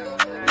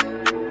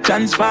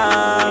 Chance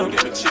found,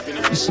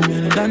 you see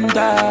me than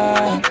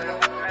that.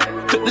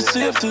 Took the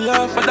safety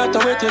off, I that I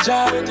wait your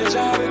job.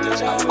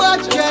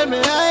 Bad girl me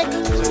like.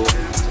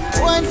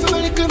 One for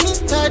me little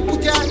mistake,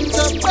 put your hands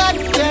up. Bad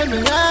girl me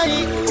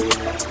like.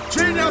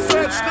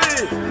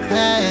 GeniusinHD.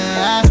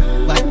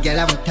 Bad girl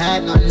I'm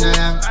tired, nothing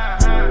wrong.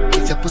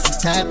 If your pussy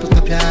tight, put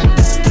up your hand.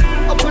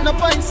 Open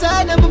up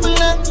inside, I'm a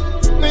belong.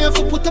 Me have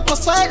to put up a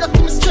fight, look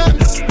to me strong.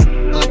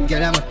 Bad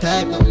girl I'm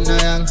tired, nothing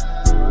wrong.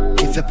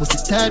 If your pussy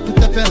tight, put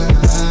up your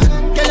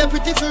hand. Girl, you're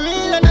pretty for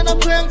real and I'm a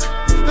prank.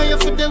 And you're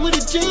for there with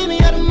the Jamie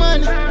and the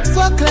money.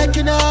 Fuck like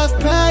you don't have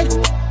pride.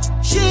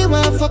 She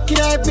want fuck it,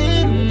 I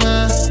be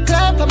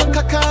climb on my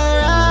cock and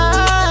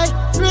ride.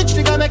 Rich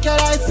nigga make your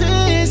life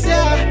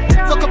easier.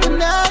 Fuck up a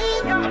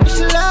night,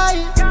 she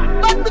lie.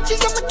 Bad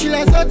bitches and my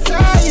killers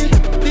outside.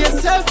 Be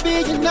yourself,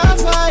 be you not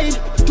fight.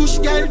 Stush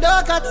girl,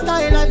 dog got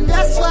style and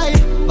that's why.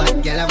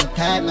 Bad girl, I'm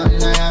tight,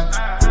 nothing wrong.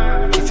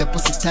 If your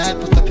pussy tight,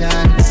 put up your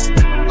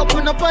hand.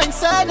 Open up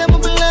inside, I'm a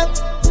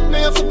belong. Me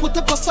have to put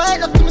up a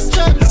fight, look to me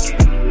strong.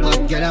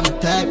 Bad girl, I'm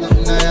tight,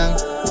 nothing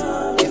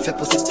wrong. If your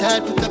pussy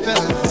tight, put up your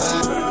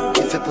hand.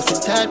 If your pussy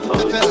tight, put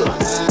up your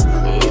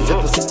hand. If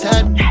your pussy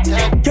tight.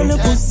 Girl, your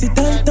pussy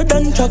tighter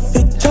than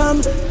traffic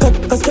jam.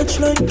 Cut a sketch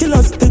like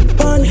killer stick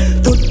pan.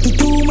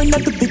 32 men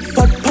at the big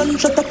fat pan.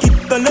 Shot a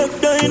kick a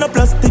left eye in a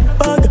plastic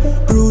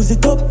bag. Bruise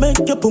it up,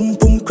 make your pum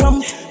pum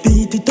cramp.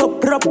 Beat it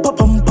up, rap a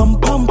pam pam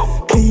pam.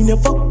 Clean your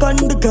fuck on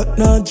the gut,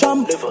 nah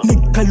jam.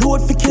 Nickel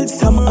load for kill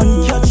Sam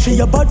and cat. She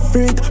a bad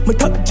freak. My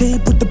top J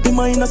put the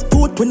beamer in a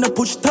sport when I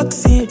push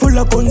taxi. Full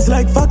of guns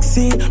like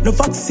vaccine. No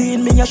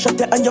vaccine, me a shot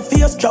it on your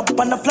face. Drop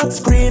on a flat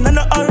screen and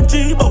a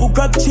RG, but who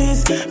grab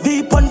cheese.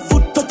 Veep on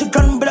foot, 30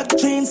 grand black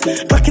jeans.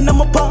 Cracking on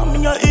my palm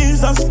in your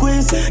ears and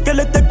squeeze. Girl,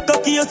 I take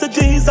cocky as a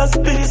Jesus,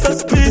 please,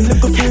 please.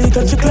 Look a freak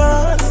and she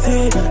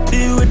classy.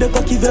 Deal with the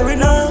cocky very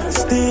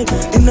nasty.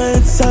 In the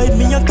inside,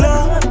 me a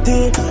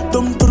glatty.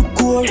 Down to the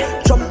core,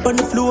 drop on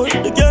the floor.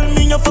 The girl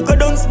me a fuck a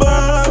dance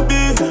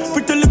Barbie.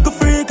 Pretty little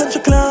freak and she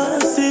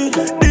classy.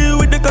 Deal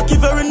with the cocky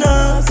very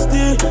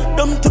nasty.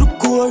 Down to the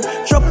core,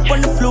 drop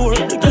on the floor.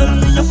 The girl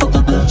me a fuck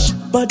a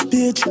bad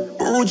bitch.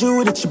 Hold you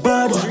with it, she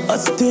bad.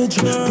 Hostage,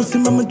 pussy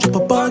mama drop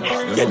a bag.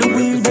 Yeah, the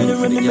weed and the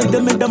running make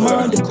them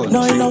demand.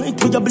 Now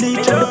it with a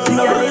bleach and the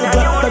funeral.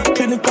 Got that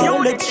clinical,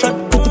 let's shot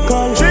with the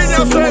call.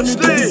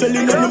 GeniusinHD.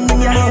 Selling on the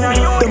minimal.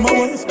 Them a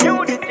wife,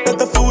 that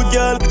a food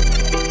girl.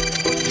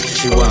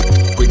 She want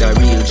with a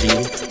real G.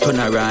 Turn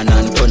around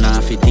and turn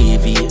off the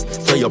TV.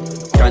 So you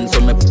can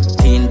so me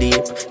teen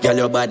deep. Girl,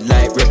 you bad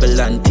like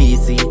Rebel and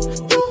TC.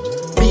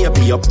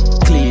 Baby up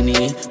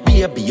cleany.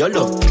 Baby you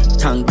love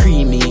tongue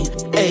creamy.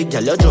 Hey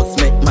girl, you just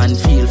make man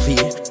feel free.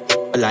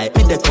 Like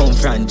me, they come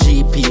from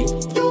GP.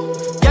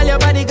 Girl, your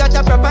body got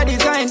a proper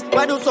design.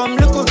 Why do some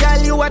little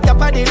girl you at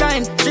top of the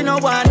line? She no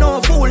want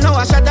no fool, no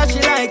a shot that she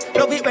like.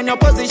 Love it when your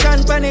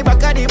position pan the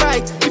back of the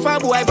bike. If a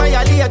boy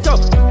violate up,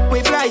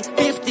 we fly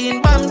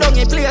 15 bomb down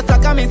a place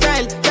like a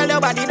missile. Girl,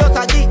 your body does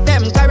a kick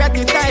them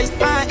karate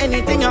style.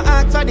 Anything you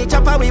ask for the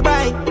chopper we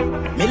buy.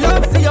 Me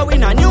love see you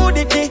in a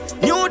nudity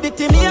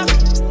me.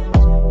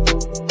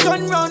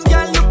 Turn round,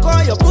 girl, look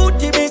how your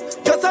booty big.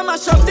 Just a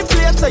mash up the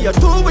place so you're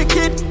too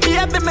wicked.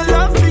 Baby, me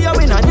love see you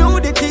in a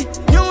nudity.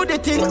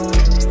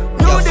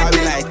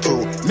 Like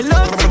me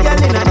love see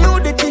girl in a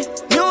nudity.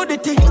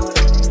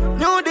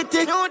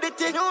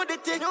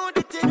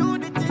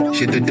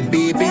 She do the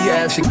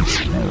BBL, she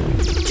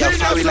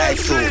carry like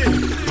so.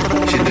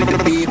 She do the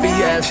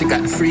BBL, she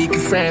got freaky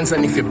friends.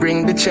 And if you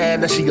bring the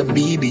chair, she a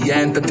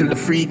BBL until the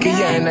freaky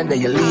end. And then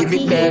you leave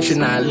it there, she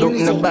not look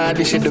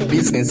nobody, she do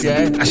business,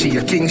 yeah. And she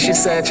a king, she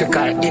said, check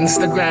her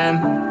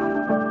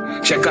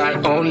Instagram, check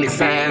her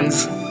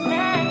OnlyFans.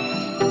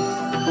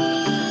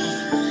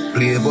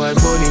 Playboy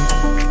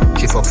bunny,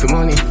 she fuck for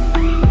money.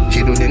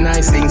 She do the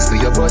nice things to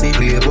your body.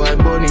 Playboy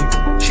bunny,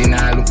 she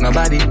not look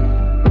nobody.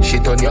 She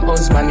turn your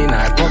husband in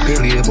her pocket.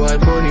 Playboy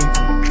bunny,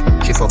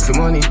 she fuck for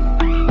money.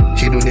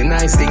 She do the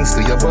nice things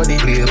to your body.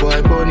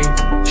 Playboy bunny,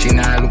 she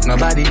not look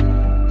nobody.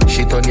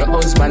 She turn your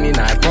husband in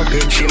her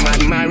pocket. She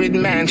mad married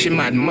man, she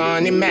mad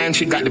money man.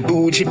 She got the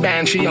bougie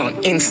band, she on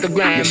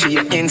Instagram. Yeah, she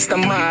an Insta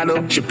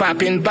model. She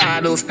popping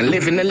bottles and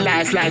living the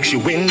life like she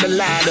win the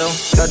lotto.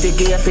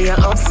 30K for you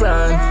up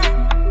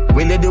front.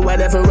 Will you do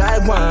whatever I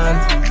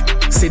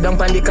want? Sit down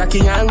on the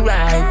cocky and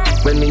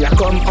ride. When me a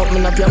come,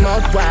 open up your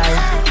mouth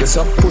wide. You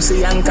suck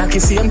pussy and cocky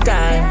same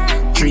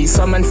time. 3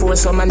 and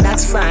 4 and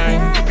that's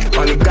fine.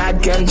 Only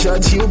God can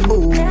judge you,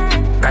 boo.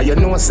 Cause you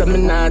know some me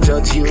not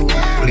judge you.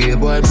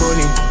 Playboy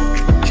bunny,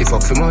 she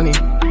fuck for money.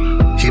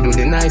 She do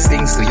the nice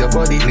things to your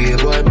body.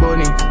 Playboy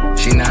bunny,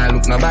 she not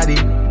look nobody.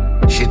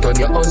 She turn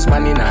your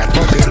husband in her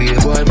pocket.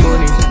 Playboy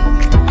bunny,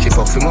 she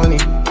fuck for money.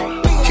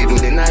 She do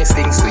the nice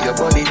things to your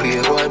body.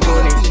 Playboy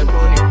bunny.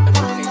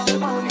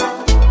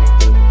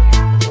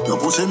 Your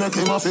pussy make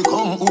him have to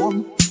come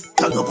home.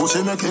 Your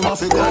pussy make him have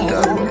to come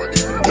home.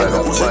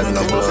 Your pussy make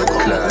him have to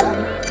come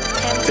home.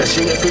 So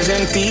she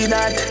represent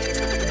that.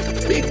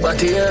 Big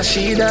body, yeah,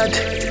 she that.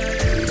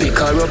 Pick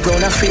her up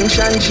round a Finch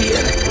and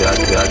jail. That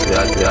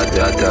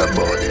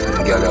about.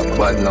 Girl, a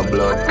bad no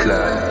blood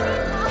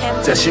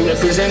clot. So she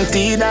represent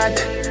that.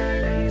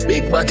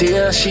 Big body,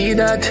 yeah, she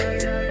that.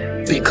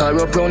 Pick her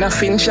up round a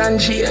Finch and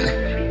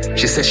jail.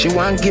 She said she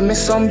want give me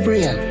some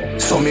brain.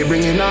 So me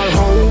bringing her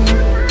home.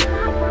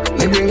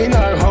 Me bringing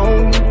her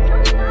home.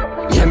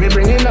 Yeah, me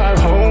bringing her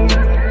home.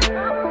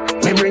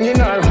 Me bringing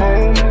her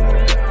home.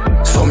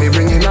 So me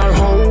bringing her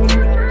home.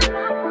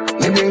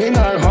 Me bringing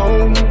her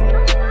home.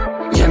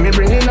 Yeah, me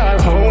bringing her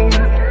home.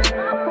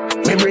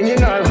 Me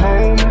bringing her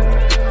home.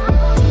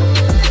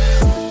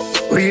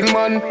 Real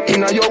man,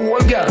 inna your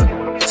whole girl.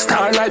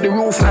 Star like the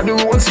roof, not the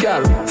rolls,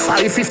 girl.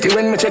 550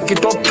 when me check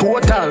it up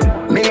total.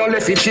 Me no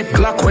left it chip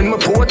clock when me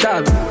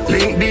portal.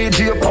 Link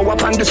DJ power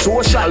up on the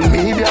social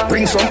media.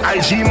 Bring some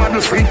IG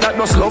model freak that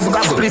does love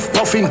gas. Spliff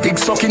puffing, dick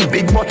sucking,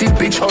 big body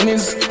bitch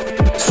honeys.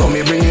 So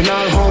me bringing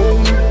her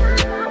home.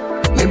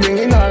 Me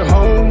bringing her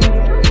home.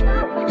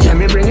 Yeah,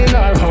 me bringing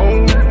her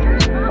home.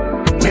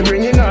 Me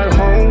bringing her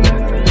home.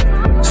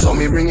 So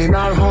me bringing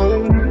her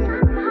home.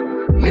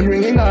 Me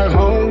bringing her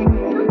home.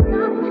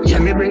 Yeah,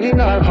 me bringing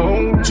her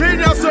home.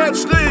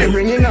 GeniusinHD. Me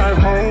bringing her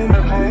home.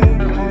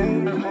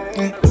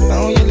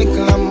 Now you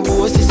little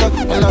lambo, sister.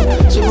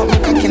 She put me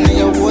cock in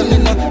your wall, you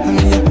know. I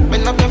mean, you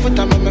bend up your foot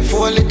and make me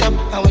fold it up.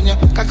 And when you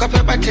cock up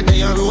your body, then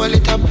you roll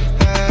it up.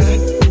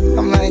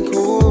 I'm like,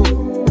 ooh,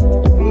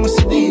 I must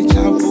see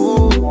deja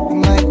vu.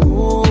 I'm like,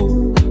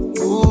 ooh,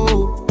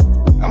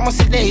 I must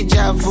see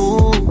deja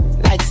vu.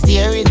 Like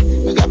steering,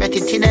 we got better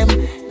to them.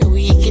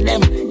 Weak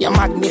them, you're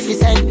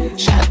magnificent.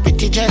 Short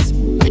pretty dress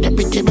with a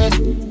pretty breast.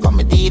 Come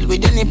and deal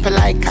with your nipple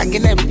like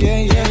hugging them.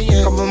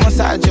 Yeah. Come and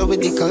massage you with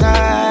the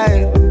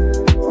collide.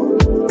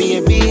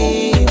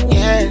 Baby,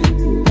 yeah.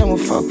 Then we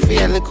fuck for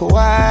a little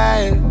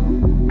while.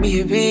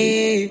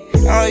 Baby,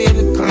 oh you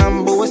little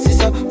lambo, what's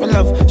this up? My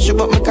love, shoot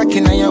up my cocky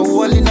and you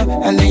roll it up.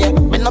 And then you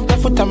bend up your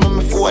foot and make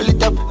me fold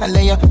it up. And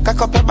then you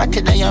cock up your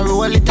body then you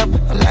roll it up.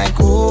 I'm like,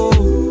 ooh,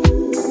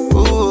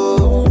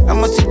 I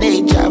must see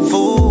deja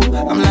vu.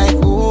 I'm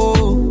like,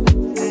 ooh,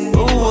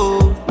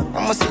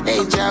 I must see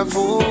deja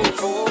vu.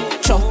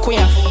 Chunk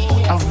queer,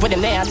 I'm with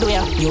them there, do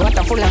ya? You want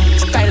a full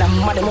style and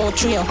mad more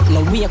tree.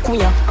 No we a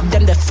queer,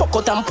 them the fuck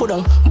out and put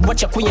on.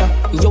 Watch a queer,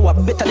 you are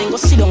better than go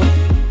sit down.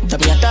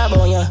 Don't be a talk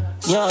about ya.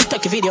 You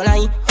take a video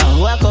line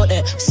and walk out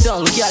there.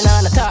 Some girl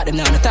nah talk them,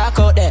 nah talk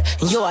out there.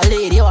 You a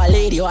lady, you are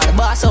the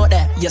boss out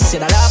there. You see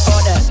the laugh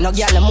out there. No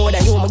girl more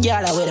than you, my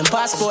girl with them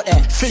passport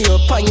there. Flee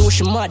up on you,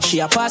 she mad, she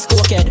a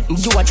passport kid.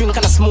 You a drink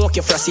and a smoke,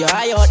 you frost your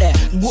eye out there.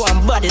 Go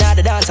and body now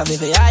the dance, I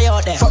be eye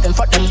out there. Fuck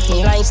them,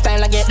 me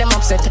lifestyle, I get them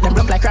upside. set, them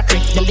look like crackery.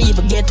 Them leave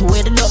a get to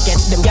where the dog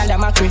get. Them gal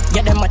them mackery.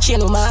 Get them a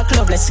chain with my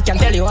clubless. Can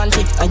tell you one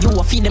thing, and you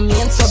will feed the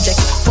main subject.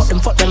 Fuck them,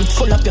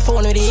 full up your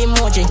phone with the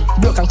emoji.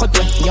 Broke and cut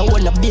way, you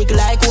hold a big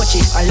like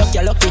Ochi. I look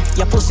you lucky,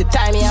 your pussy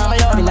tiny, I'm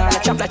loving, and I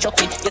chop like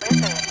Chucky.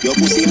 Your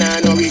pussy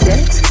nah no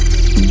regret.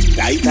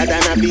 Tighter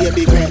than a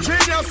baby crab.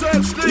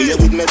 Play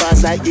with me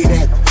boss like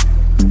Guinea.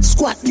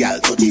 Squat gal,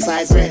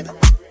 35 red.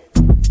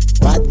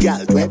 Bad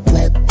gal, wet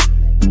pleb.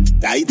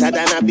 Tighter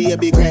than a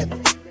baby crab.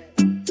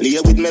 Play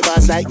with me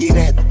boss like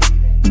Guinea.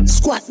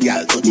 Squat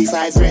gal,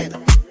 35 red.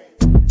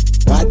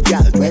 Bad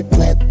gal, wet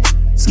pleb.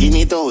 Skin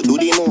it out, do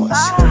the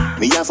most.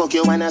 Me a fuck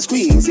you and a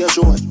squeeze your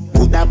throat.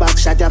 Put that back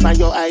shot up on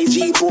your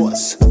IG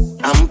post.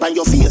 Amp on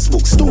your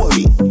Facebook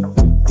story.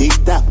 Tick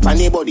tock on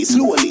your body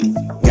slowly.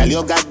 Girl,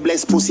 your God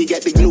bless pussy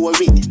get the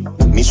glory.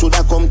 Me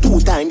shoulda come 2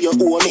 times you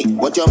owe me,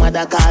 but your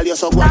mother call you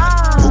so grand.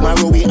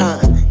 Tomorrow we on,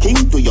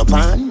 king to your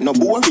pan. No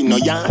boring, no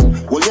yarn.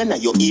 Hold you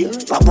in your ear,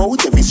 pop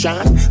out every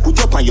strand. Put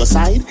you up on your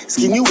side,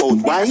 skin you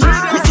out wide.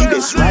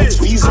 Wickedest right,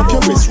 squeeze up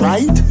your wrist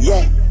right.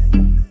 Yeah.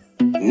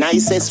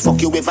 Nicest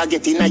fuck you ever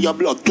get in your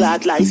blood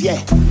clot life,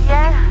 yeah.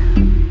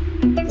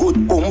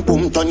 Good pum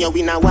pum turn you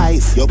in a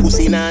wife. Your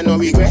pussy nah no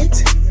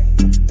regret.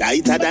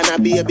 Tighter than a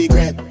baby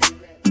crab.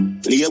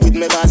 Play with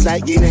me boss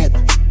like Guinea.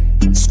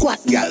 Squat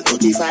gal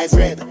 35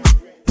 red.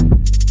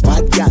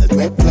 Bad gal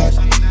wet pleb.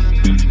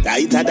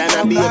 Tighter than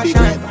a baby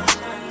crab.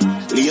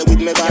 Play with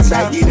me boss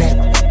like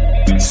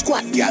Guinea.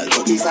 Squat gal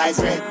 35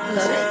 red.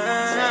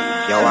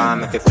 Yo,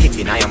 I'm if you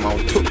pity now your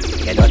mouth too.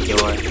 You dirty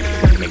word.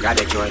 Me grab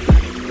the joy.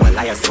 Well,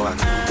 I saw my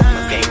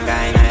finger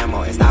in your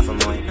mouth. It's not for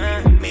mine.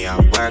 Me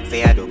have work for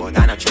you do, but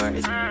I no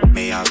chores.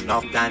 Me have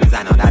enough plans,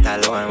 I know that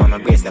alone. When me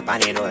brace the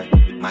pan in door.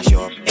 Mash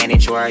up any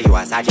chore, you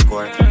a Sagittarius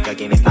core. You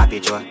give me sloppy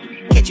jaw.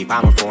 Catch you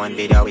on my phone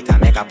video with a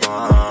makeup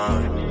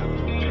on.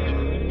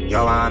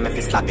 Yo, I'm if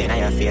you slapping on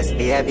your face.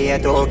 Baby, you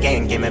too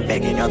can't give me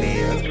begging your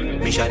beers.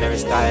 Missionary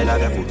style of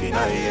the foot in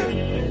your ear.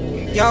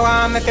 Yo,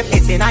 I'm if you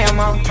pissing on your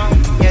mouth.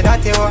 You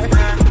dirty word.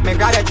 Me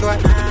grab the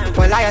throat.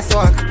 Well, I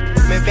soak.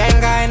 Me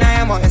finger in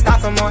your mouth. It's not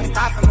for more.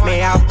 Me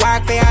have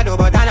work for you do,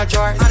 but I no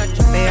chores.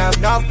 Me have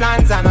enough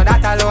plans, I know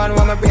that alone.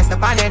 When me brace the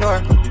pan in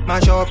door.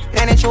 Mash up,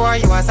 any chore,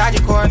 you a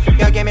Sagittarius core.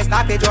 You give me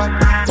sloppy jaw.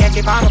 Catch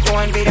you on my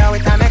phone video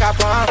with a makeup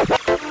on.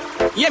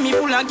 Yeah, me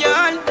full of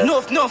girl,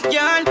 enough girl.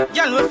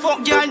 Girl, we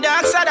fuck girl,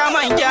 dark side of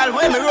my girl.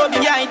 When me rub the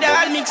guy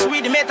doll, mix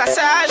with the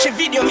metasol. She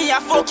video me a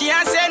fuck you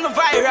and send me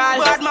viral.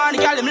 Bad man,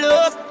 girl, him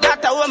love,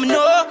 that's how me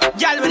know.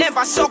 Girl, we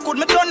never suck with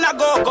me turn a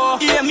go.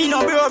 Yeah, me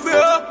no bro.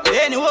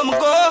 Anywhere me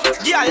go,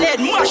 girl, let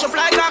mash up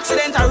like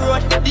accidental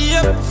road.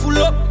 Yeah, full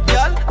up,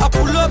 girl, I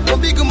pull up. No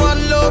big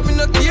man love, me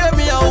no care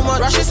me how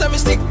much. She say me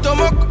stick to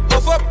muck,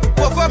 puff up.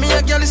 Me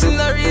a girl is in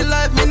the real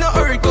life, me no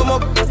hurry come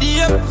up.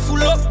 Yeah,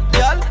 full up,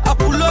 girl, I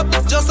pull up.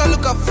 Just a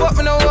look a fuck,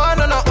 me no want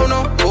no.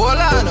 Hold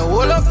on, no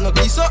hold up, no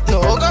kiss up,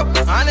 no hug up.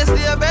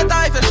 Honestly, I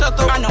better if you shut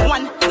up. I no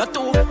 1, no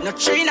 2, no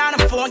 3, no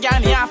 4, girl,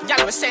 me half.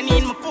 Girl, we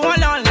sending my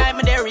phone online,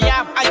 me there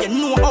rehab. And you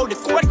know how the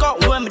code go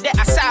when me there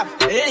a sab.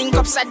 Link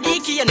up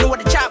Sadiki, you know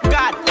the chop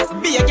god.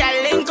 Be a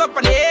girl link up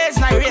on the A's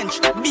night range.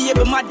 Be a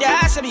my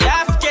dad, so me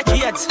half get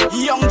kids.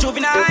 Young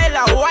juvenile,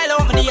 a while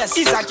out my days.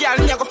 Is a girl,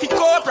 me a go pick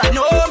up right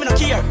now, me no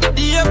care.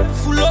 Yeah,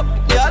 full up,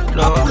 girl, I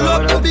pull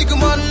up. No big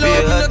man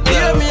love, me no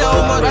care me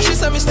how much. She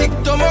say me stick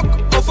to muck,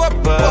 puff up.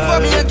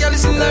 Me a girl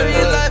is in the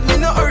real life, me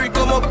no hurry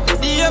come up.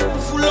 Yeah,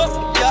 full up,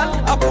 girl,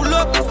 I pull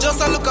up.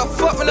 Just a look a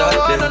fuck, me no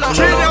want no.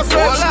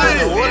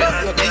 Hold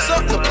up, no kiss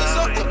up.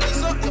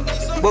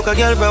 Book a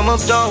girl from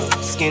uptown,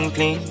 skin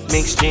clean,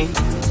 mixed jeans.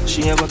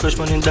 She have a crush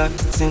on that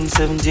since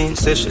 17.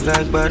 Says she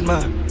like bad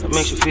man, that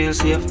makes you feel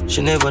safe.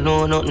 She never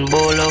know nothing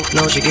about love,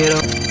 now she get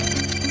up.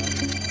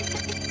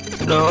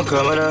 No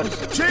come on us,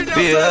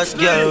 be a hot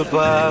girl,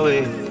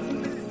 power,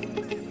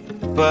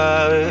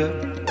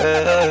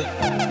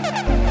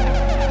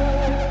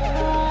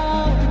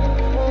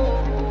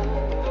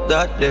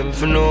 that them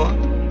for know.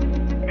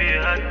 Be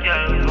a hot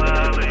girl,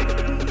 power.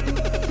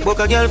 Book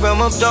a girl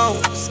from uptown,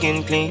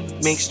 skin clean,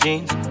 mixed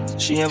jeans.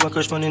 She have a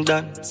crush on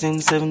that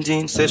since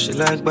 17. Says she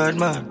like bad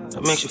man,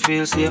 that makes you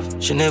feel safe.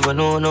 She never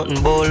know nothing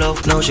about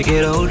love, now she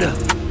get older.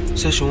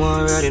 Says she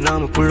want ride it, now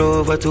me pull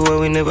over to her,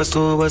 we never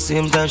sober.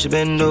 Same time she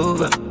bend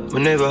over, me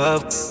never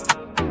have.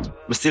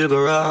 Me still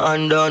go raw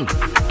and done.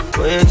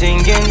 What you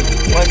thinking?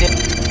 What you...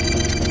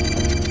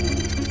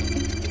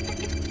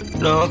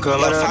 No,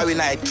 come on.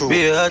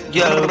 Be a hot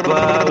girl,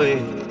 power.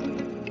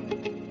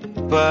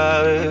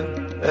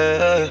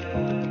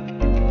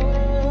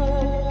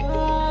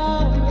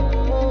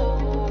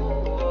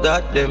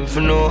 That them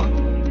for know.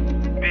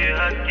 Be a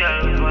hot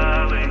girl,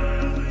 power.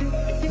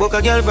 Book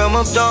a girl from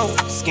uptown,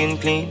 skin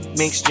clean,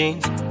 mixed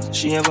jeans.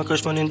 She have a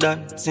crush on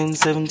that since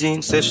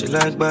 17. Says she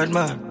like bad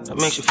man, that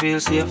makes you feel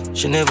safe.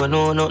 She never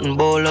know nothing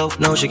about love,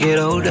 now she get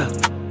older.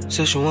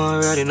 Says she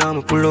want ride it, now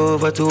me pull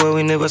over to her,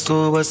 we never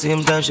sober.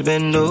 Same time she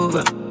bend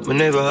over, me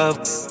never have.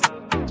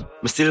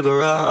 Me still go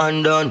raw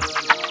and done.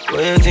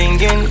 What you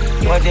thinking?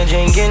 What you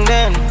drinking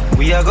then?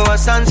 We are go a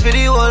sans for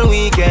the whole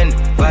weekend.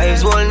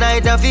 Vibes all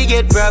night if you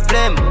get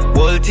problem.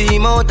 Whole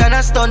team out and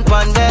a stunt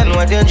on them.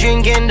 What you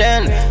drinking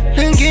then?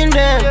 Drinking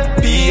them.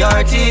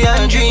 PRT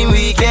and Dream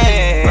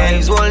Weekend.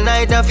 Vibes all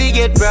night if you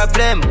get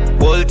problem.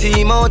 Whole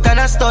team out and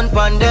a stunt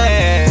on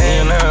them. Me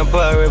and her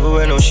bar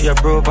everywhere now she a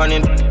probe on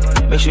it.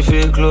 Makes you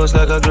feel close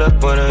like a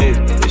Glock on her hip.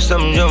 If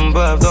something jump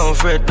off, don't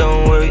fret,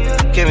 don't worry.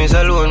 Chemist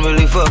alone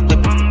really fucked up.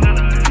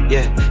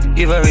 Yeah,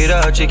 give her it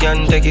out, she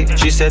can take it.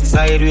 She said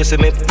sideways to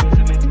me.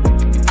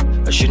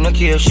 She no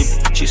care,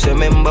 she said,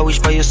 remember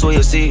which by you so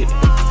you see it.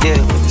 Yeah,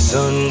 when the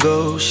sun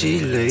goes, she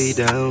lay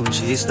down,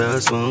 she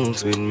starts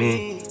smokes with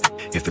me.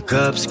 If the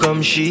cops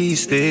come, she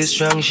stays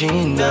strong, she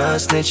not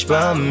snitch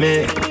by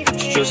me.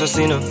 She just a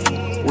sinner,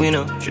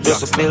 winner, she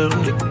just a spill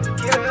with it.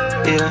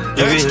 Yeah,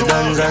 the real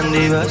dance and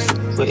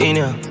divas, we're in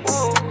here.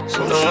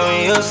 So don't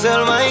worry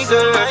yourself, my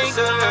girl.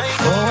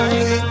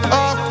 Only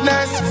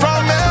upness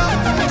from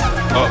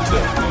hell. Up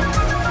there.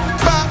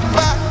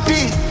 Back,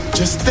 deep,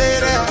 just stay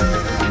there.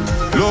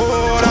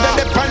 Lord, put a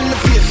dip on my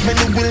face, man,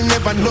 you will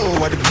never know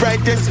what the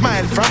brightest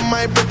smile from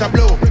my breath a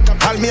blow.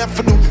 All me have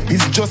to do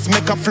is just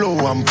make a flow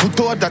and put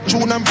out that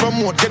tune and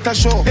promote, get a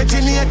show.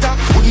 Detonator,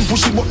 wouldn't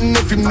push the button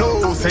if him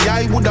know. Say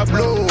I woulda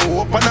blow,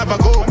 up and never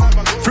go.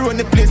 Free on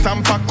the place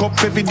and pack up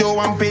every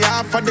door and pay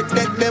half for the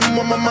dead, them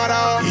mama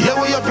matter. Yeah,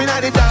 we up in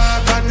the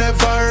dark and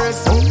never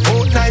rest.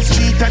 Out night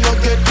street and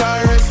not get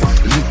rest.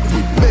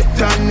 Liquid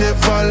better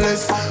never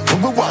less.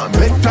 We want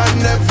better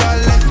never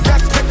less.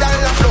 Gas pedal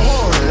off the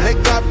whole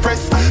leg up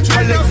press.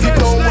 Collect it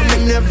all when we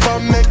never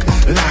make.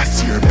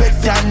 Last year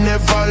better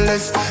never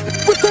less.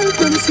 We tell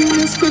them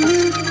serious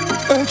believe.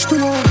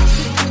 H2O.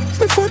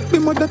 Me fuck me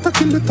mother to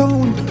kill the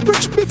town.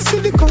 Rich big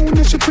silicone,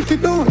 yeah she pretty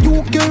down.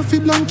 You girl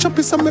feel long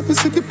choppy so make me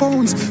see the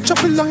pounds.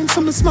 Choppy lines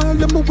so me smile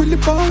them me willy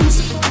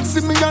bounce.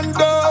 See me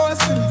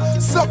endorsing.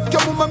 Suck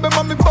your woman be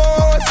mommy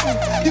bossing.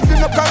 If you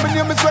no call me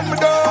name is when me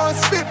don't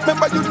spit.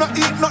 Remember you not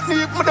eat, not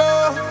need me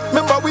though.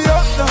 Remember we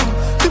up now.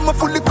 Did my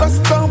fully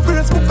cost down.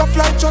 Parents book a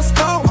flight just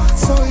now.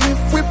 So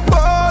if we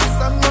boss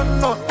and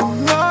no.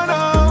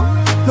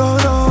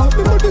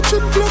 Remember the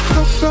chick look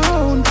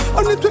down.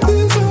 And it will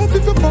ease off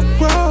if you fuck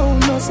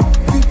round us.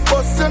 We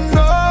bustin'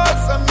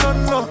 us and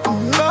no.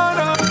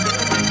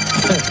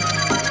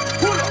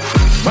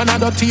 Man a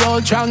dirty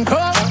old junko.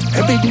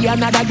 Every day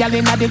another gal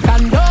inna the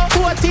condo.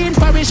 14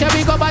 parish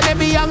every go by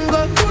every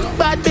angle.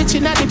 Bad bitch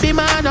inna the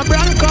Beamer and a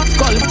Bronco.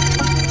 Call.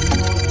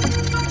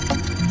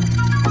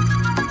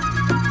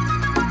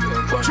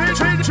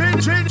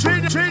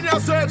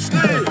 GeniusinHD.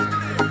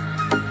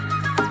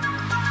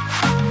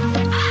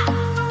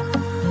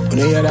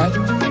 You hear that?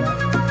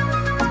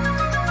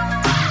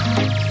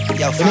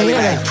 Yo, follow me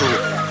like too.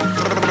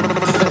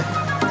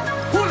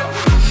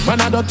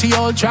 Man a dirty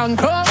old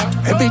junko.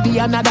 Every day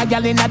another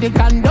gal inna the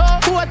condo.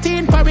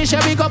 14 parish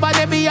every go by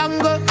every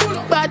angle.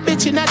 Bad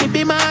bitch inna the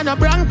Beamer and a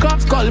Bronco.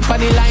 Call for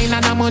the line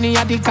and the money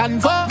at the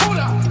convo.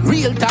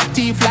 Real top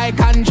thief like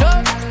Anjo.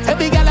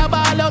 Every gal a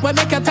ball up when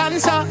make a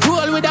dancer.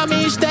 Roll with a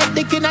mish that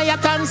dick inna your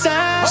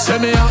cancer.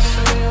 Send me up.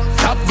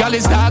 Top gal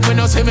is dog, we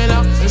no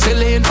similar.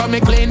 Celine for me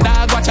clean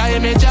dog, watch a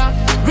image.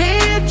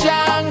 Real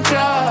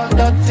junko,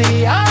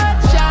 dirty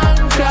old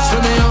junko.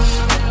 Send me up.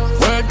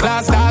 World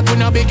class dog, we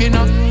no big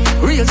enough.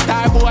 Real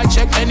star boy,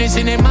 check any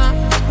cinema.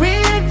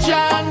 Real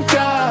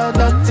junko,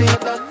 dirty.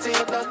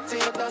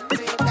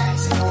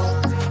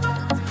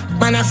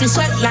 Man, I feel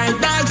sweat like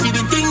that for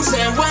the things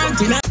they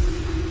want in a.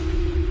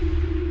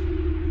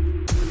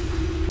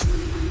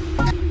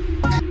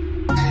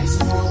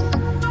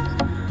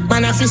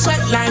 Man, I feel sweat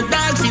like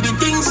that for the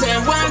things they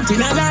want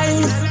in a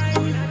life.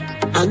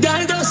 A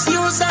girl just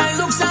use her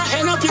looks and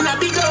end up in a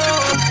big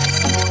hole.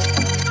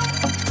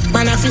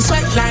 Man, I feel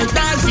sweat like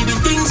that for the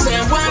things they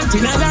want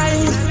in a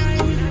life.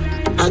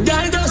 A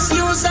girl just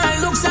use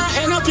her looks and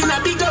end up in a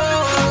big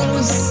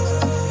house.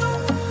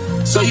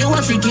 So you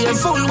have to be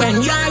careful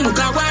when you look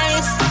a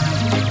wife.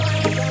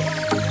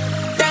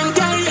 Then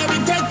girl, you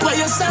will take for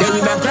yourself. Then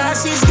with the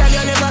glasses, girl,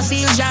 you never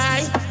feel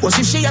shy. What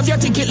if she have your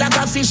ticket like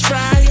a fish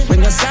fry? When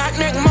you start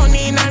make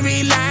money in a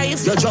real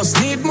life, you just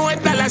need more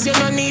dollars, you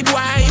don't need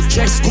wife.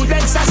 Dress good,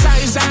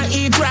 exercise and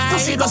eat right.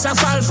 Pussy does a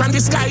fall from the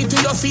sky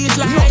to your feet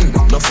like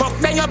no fuck,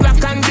 then you block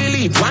and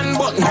delete. One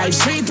button, life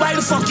sweet, while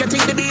the fuck you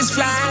think the bees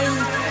fly?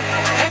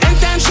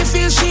 Anytime she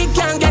feels she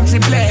can't get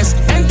replaced.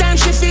 Anytime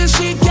she feels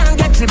she can't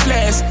get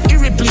replaced.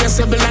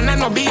 Irreplaceable and I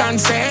know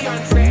Beyonce.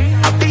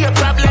 I'll be a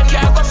problem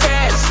you go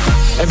face.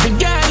 Every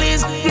girl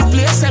is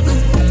replaceable.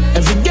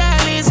 Every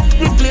girl is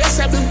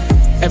replaceable.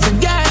 Every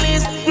girl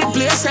is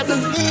replaceable.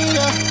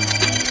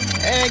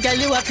 Hey girl,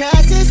 you a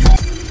crisis.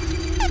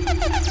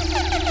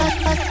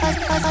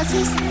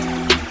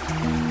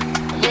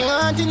 I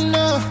want to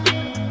know.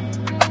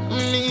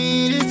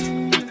 Need it.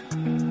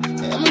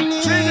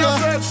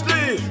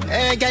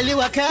 Hey girl,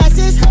 you a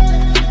crisis.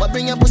 But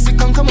bring your pussy,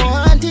 come on,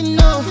 want to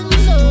know.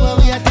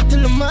 We are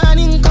till the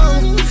morning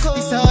come.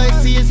 This how it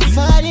feels to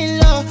fall in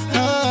love.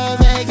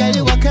 Hey girl,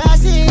 you a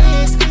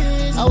crisis.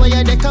 How are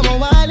you there, come on,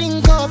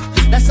 wilding cup.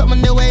 That's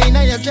something the way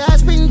now your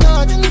dress been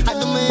cut. I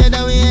do me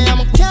the way I'm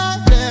a cat,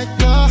 let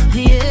go.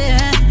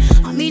 Yeah,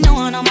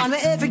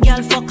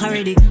 fuck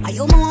already. I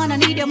you wanna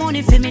need your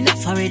money for me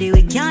enough already.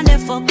 We can't dey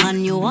fuck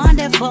and you want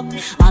dey fuck.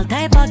 All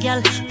type of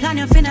girl, plan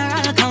your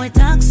funeral can we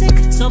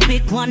toxic. So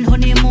pick one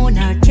honeymoon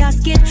or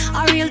casket.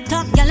 A real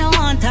top girl you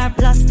want her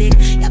plastic.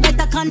 You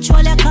better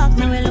control your cock,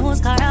 me will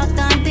lose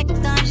character and tick.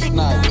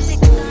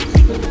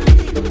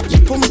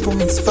 Your pum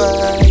pum is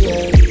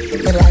fire.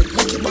 Me like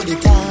make your body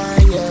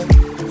tired.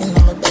 And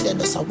now my bed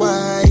does a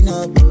wine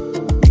up.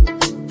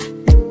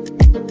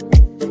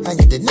 And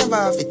you did never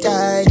have it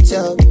tight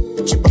up.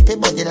 Chip up your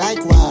body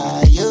like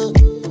wire.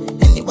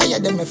 Anyway you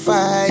done me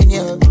fine,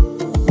 yeah.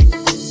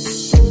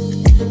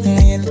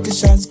 Me a little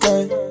shots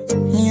girl.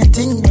 Me a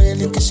thing where a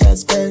little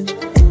shots girl.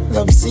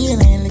 Love seeing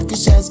a little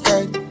shots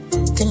girl.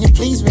 Can you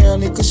please wear a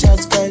little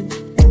shots girl?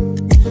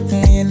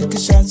 Me a little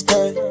shots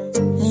girl.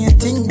 Me a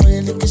thing where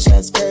a little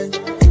shots girl.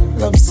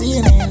 Love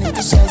seeing a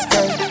little shots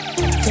girl.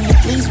 Can you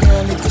please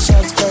wear a little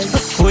shots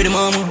girl? Wait a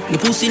mama, the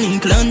pussy in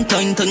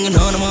plantain, tongue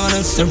on a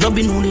man. So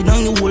rubbing on it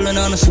down your wall and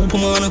on a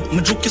superman.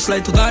 My juke is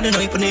like to God and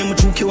I put name a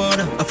juke you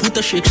water. I put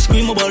a shake,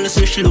 scream about it,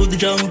 say she load the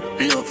drum.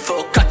 Look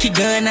for cocky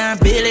gun and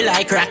belly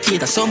like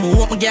rocket. I saw me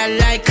walk my girl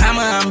like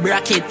hammer and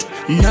bracket.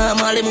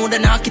 Normally more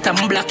than knock it,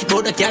 I'm black it.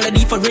 But the girl a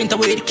different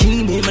away the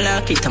king, me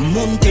like it. I'm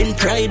mountain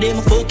pride,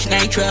 I'm fucking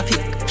night traffic.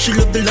 She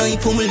love the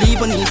life for me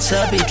leave on it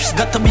savage. She's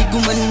got a big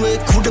woman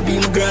where coulda be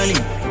my granny.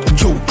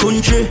 Yo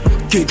country,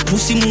 get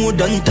pussy more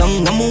than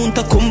tongue. Amount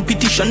of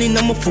competition in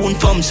my phone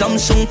from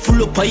Samsung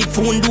full of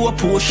iPhone do a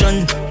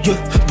portion. Yeah,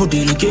 but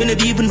then again I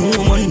even know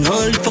man.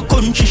 All if a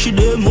country she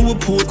there more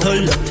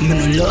portal. Me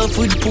no love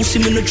with pussy,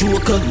 me no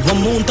joker.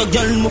 Amount of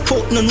girl my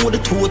fuck no know the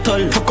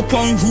total. Pack up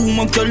on room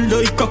a girl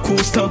like a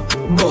coaster.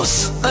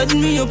 Boss, add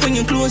me up on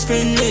your close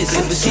friend list.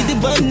 If you see the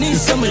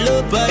badness, I'm a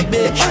love bad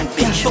bitch.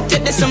 Fuck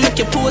it, this I make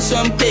you post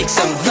some pics.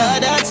 I'm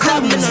hard at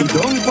stop me. Sit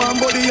down pan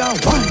body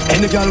and wine.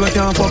 Any girl we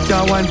can fuck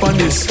can wine pan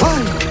this.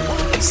 Wine.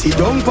 Sit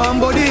down pan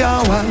body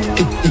and wine.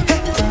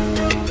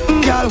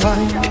 Girl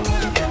wine.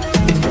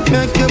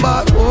 Make your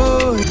back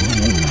boy.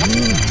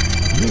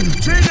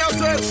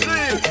 GeniusinHD.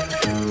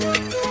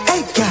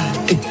 Hey girl.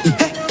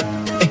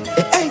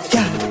 Hey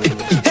girl.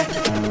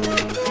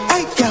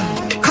 Hey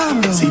girl.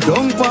 Calm down. Sit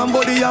down pan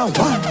body and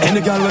wine.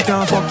 Any girl we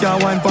can fuck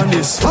can wine pan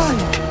this.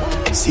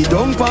 Wine. Sit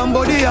down pan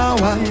body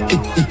and wine.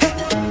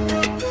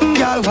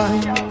 Girl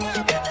wine.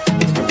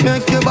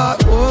 Make your back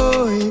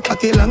boy.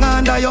 Cocky long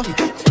under you.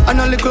 And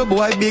a little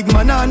boy big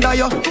man under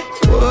you.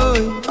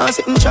 Boy, I'm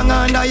sitting strong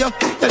under you.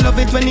 You love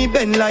it when he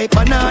bend like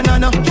banana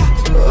no.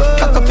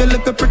 Cock up your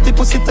little pretty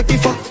pussy take it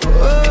fuck.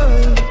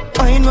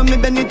 Fine when me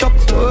bend it up.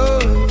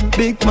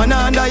 Big man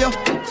under you.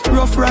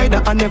 Rough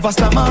rider and never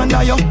slam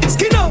under you.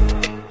 Skin up.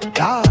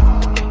 Yeah.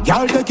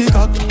 Y'all take it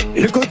cock.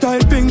 Little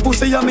tight pink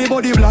pussy and me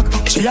body black.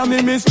 She and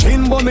me miss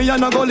chin but me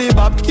and a gully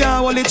back.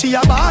 Can't hold it, she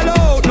a ball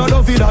out. No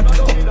love it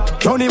that.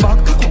 Turn it back.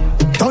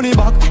 Turn it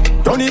back.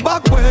 Turn it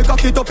back boy.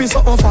 Cock it up in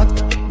something fat.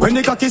 When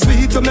the cock is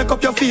sweet you make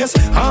up your face.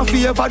 And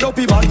favor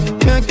dopey back.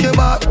 Make your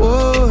back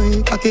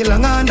boy. Cocky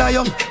long under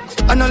you.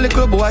 And a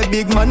little boy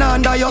big man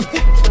under you.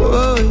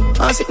 Boy,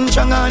 I'm sitting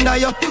strong under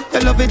you. You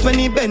love it when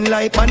he bend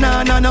like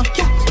banana no.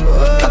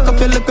 Cock up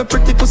your little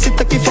pretty pussy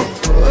take it fuck.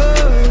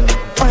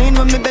 Fine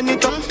when me bend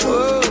it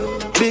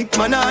up. Big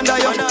man under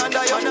you.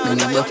 When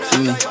you back for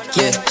me,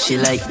 yeah, she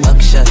like back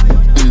shot.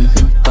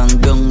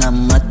 Pangong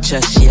and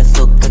matcha. She a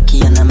so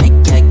cocky and I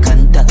make eye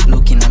contact.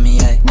 Looking at me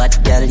eye.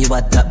 Bad girl, you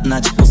a top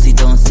notch. Pussy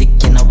down sick,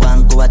 you know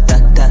want go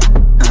attack that.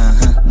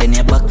 Then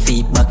your back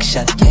feet back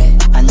shot. Yeah.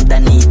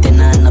 Underneath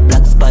and on a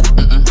black spot.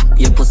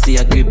 Your pussy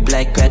a grip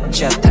like red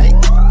chop.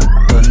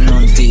 Turn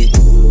on feet.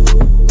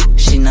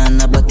 She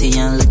not a body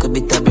and look a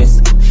bit of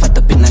breast. Fat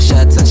up in a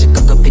shots and she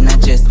cock up in a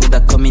chest. Would I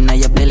come in a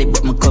your belly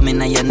but me come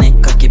in a your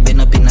neck. Cocky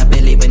bend up in a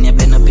belly when you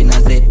bend up in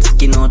a zet.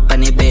 Skin out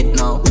pan the bed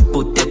now.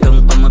 Put your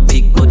tongue on my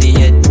big body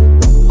head.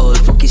 Old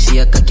fucky she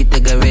a cocky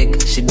take a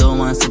wreck. She don't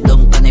want sit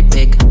down pan the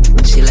peg.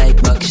 She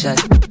like back shot.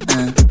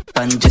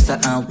 Pan dresser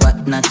and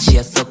whatnot. She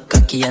a so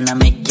cocky and I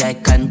make eye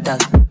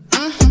contact.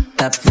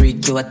 Top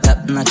freak you a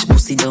top notch.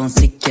 Pussy down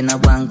sick you know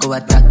want go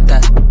attack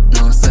that.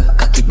 No sir,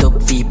 cocky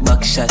top feet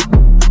back shot.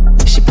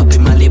 She pop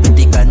in my lip with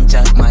the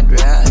ganja, mad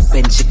ras.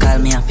 When she call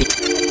me a fit.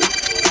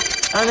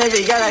 And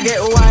every girl I get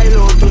wild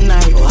out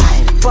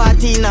tonight.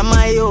 Party in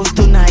my house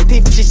tonight.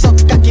 If she suck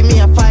cocky, me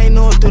a find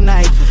out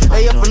tonight.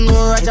 I have to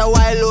know Roger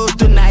wild out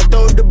tonight.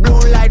 Out the blue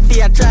light,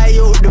 for try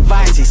out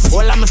devices.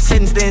 All I'm a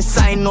sense then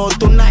sign out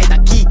tonight. I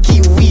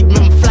kiki weed,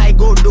 me fly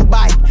go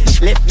Dubai.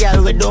 Left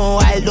girl we don't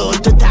wild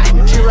out to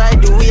time. She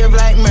ride the wave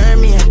like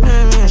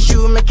mermaid. She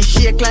will make it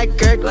shake like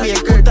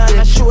earthquake. Put on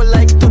a show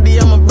like today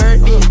I'm a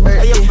birthday.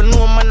 I have to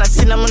know man I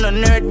sin I'm a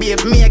nerd babe.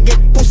 Me I get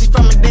pussy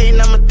from a day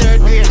and I'm a third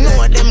grade.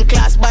 Know them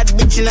class bad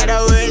bitch in the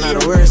world.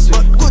 Not the worst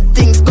way. But good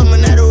things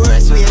coming out the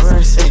worst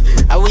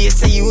ways. I will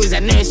say you was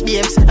a nurse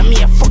babes. And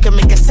me a fucking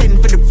make a send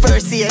for the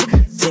first year.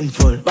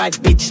 Sinful. Bad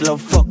bitch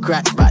love fuck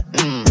rat bat.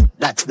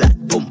 That's that.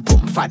 Boom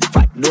boom fat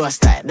fat. Do a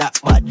style that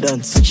bad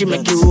dance. She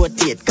make you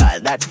rotate call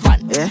that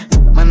fun. Yeah.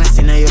 Man I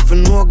See now you for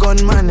no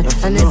gunman.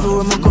 And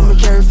everywhere me come, me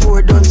carry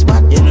 4 guns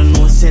spot. You don't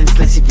know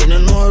senseless if you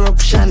don't know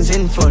options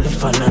in full.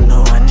 If I don't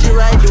know one. She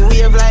ride the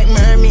wave like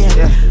mermaid.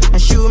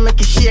 And she will make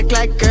it shake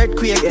like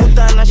earthquake. Put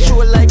on a show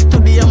like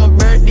today on my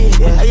birthday.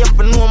 I have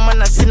to know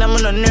man, I seen I'm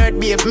on a nerd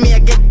babe. Me I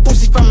get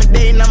pussy from a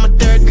day in I'm a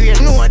 3rd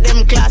grade. No of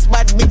them class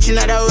bad bitch in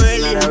the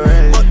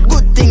world. But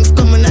good things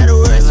coming out the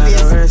worst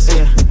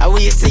ways. I will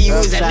you say you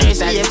was a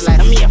nurse yes.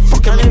 And me a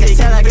fucking make a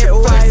tell I get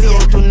wild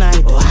out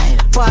tonight.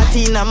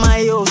 Party in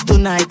my house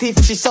tonight.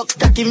 If she suck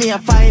cocky me a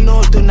find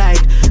out tonight.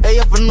 Hey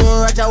if I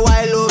know Roger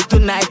wild out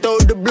tonight.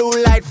 Out the blue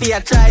light for you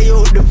try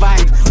out the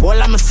vibe.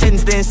 All I'm a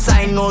sense then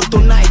sign out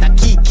tonight. I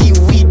key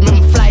weed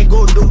me fly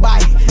go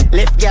Dubai.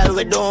 Left girl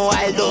we don't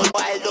wild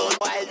out.